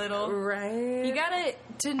curtain a little. Right. You gotta,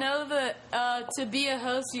 to know to be a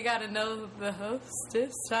host, you gotta know the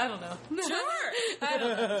hostess. I don't know. Sure. I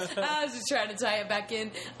don't know. I was just trying to tie it back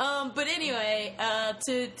in. But anyway,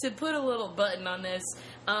 to put a little button on this,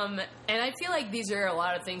 and I feel like these are a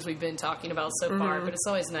lot of things we've been talking about so far, but it's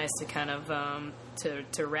always nice to kind of,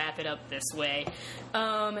 to wrap it up this way.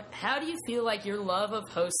 How do you feel like your love of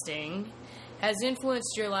hosting has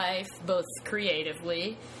influenced your life, both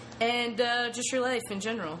creatively and just your life in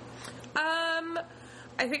general?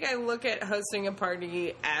 I think I look at hosting a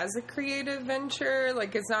party as a creative venture.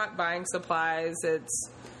 Like, it's not buying supplies.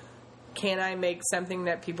 It's, can I make something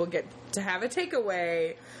that people get to have a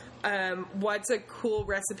takeaway? What's a cool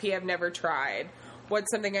recipe I've never tried?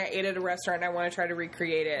 What's something I ate at a restaurant and I want to try to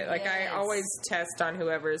recreate it? Like, I always test on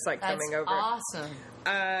whoever's, like, coming over. Awesome.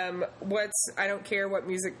 I don't care what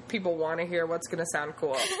music people want to hear. What's going to sound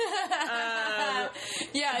cool?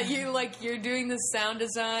 Yeah, you're doing the sound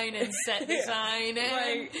design and set design. And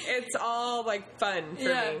like, it's all, like, fun for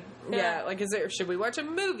me. Yeah, like, should we watch a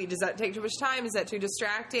movie? Does that take too much time? Is that too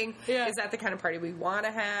distracting? Yeah. Is that the kind of party we want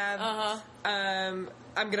to have? I'm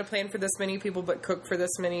going to plan for this many people, but cook for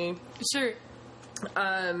this many. Sure.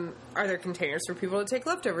 Are there containers for people to take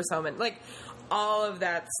leftovers home? And, like, all of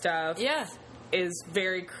that stuff. Yeah. Is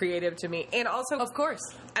very creative to me. And also, of course,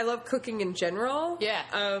 I love cooking in general.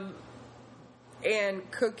 Yeah. And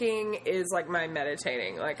cooking is like my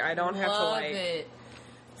meditating. Like, I don't have to, like,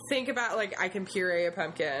 think about, like, I can puree a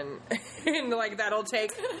pumpkin and, like, that'll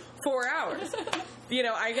take 4 hours. You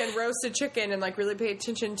know, I can roast a chicken and, like, really pay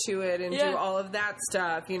attention to it and do all of that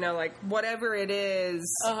stuff. You know, like, whatever it is,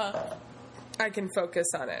 I can focus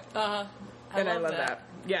on it. I love that.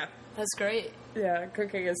 Yeah. That's great. Yeah,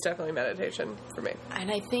 cooking is definitely meditation for me. And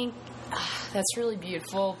I think that's really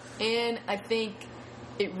beautiful. And I think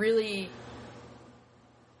it really,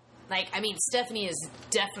 like, I mean, Stephanie is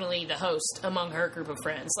definitely the host among her group of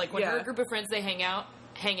friends. Like, when her group of friends, they hang out,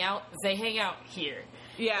 they hang out here.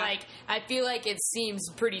 Yeah. Like, I feel like it seems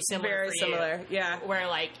pretty similar Very for similar, you, yeah. Where,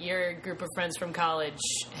 like, your group of friends from college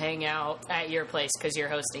hang out at your place because you're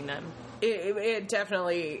hosting them. It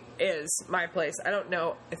definitely is my place. I don't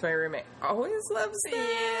know if my roommate always loves that.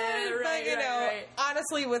 Yeah, right, but, you know,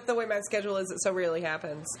 honestly, with the way my schedule is, it so rarely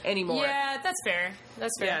happens anymore. Yeah, that's fair.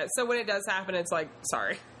 That's fair. Yeah, so when it does happen, it's like,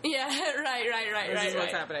 sorry. Yeah, right. This is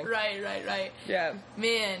what's happening. Right. Yeah.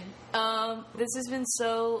 Man, this has been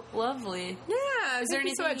so lovely. Yeah, is there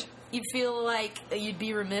anything you feel like you'd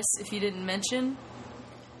be remiss if you didn't mention?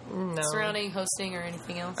 No. Surrounding hosting or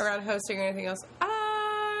anything else? Around hosting or anything else?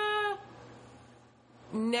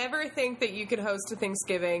 Never think that you could host a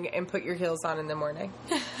Thanksgiving and put your heels on in the morning.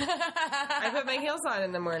 I put my heels on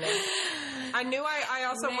in the morning. I knew I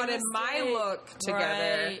also wanted my look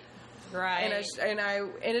together. Right. And I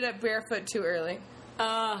ended up barefoot too early.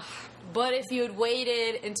 But if you had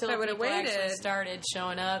waited until people actually started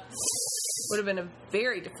showing up, would have been a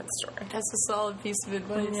very different story. That's a solid piece of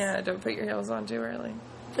advice. Yeah, don't put your heels on too early.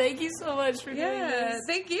 Thank you so much for doing this.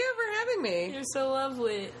 Thank you for having me. You're so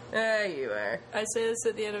lovely. You are. I say this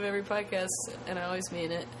at the end of every podcast, and I always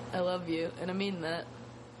mean it. I love you, and I mean that.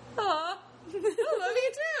 Aw. I love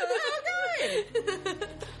you too. Oh, good.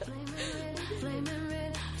 Flaming red, flaming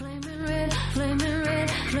red, flaming red,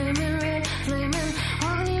 flaming red, flaming.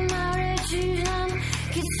 Walking in my red shoes,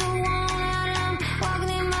 get so worn out. I'm walking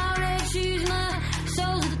in my red shoes, my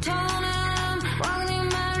soles are torn out. I'm walking in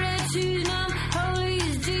my red shoes, now holy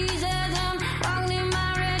is Jesus. I'm walking in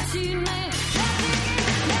my red shoes, man.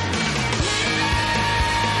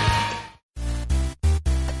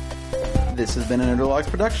 This has been a Nerdologues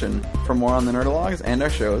production. For more on the Nerdologues and our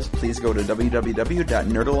shows, please go to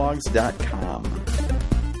www.nerdologues.com.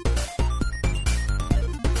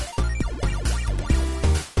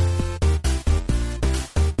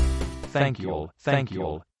 Thank you all.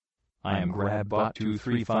 I am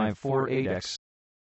GrabBot23548X.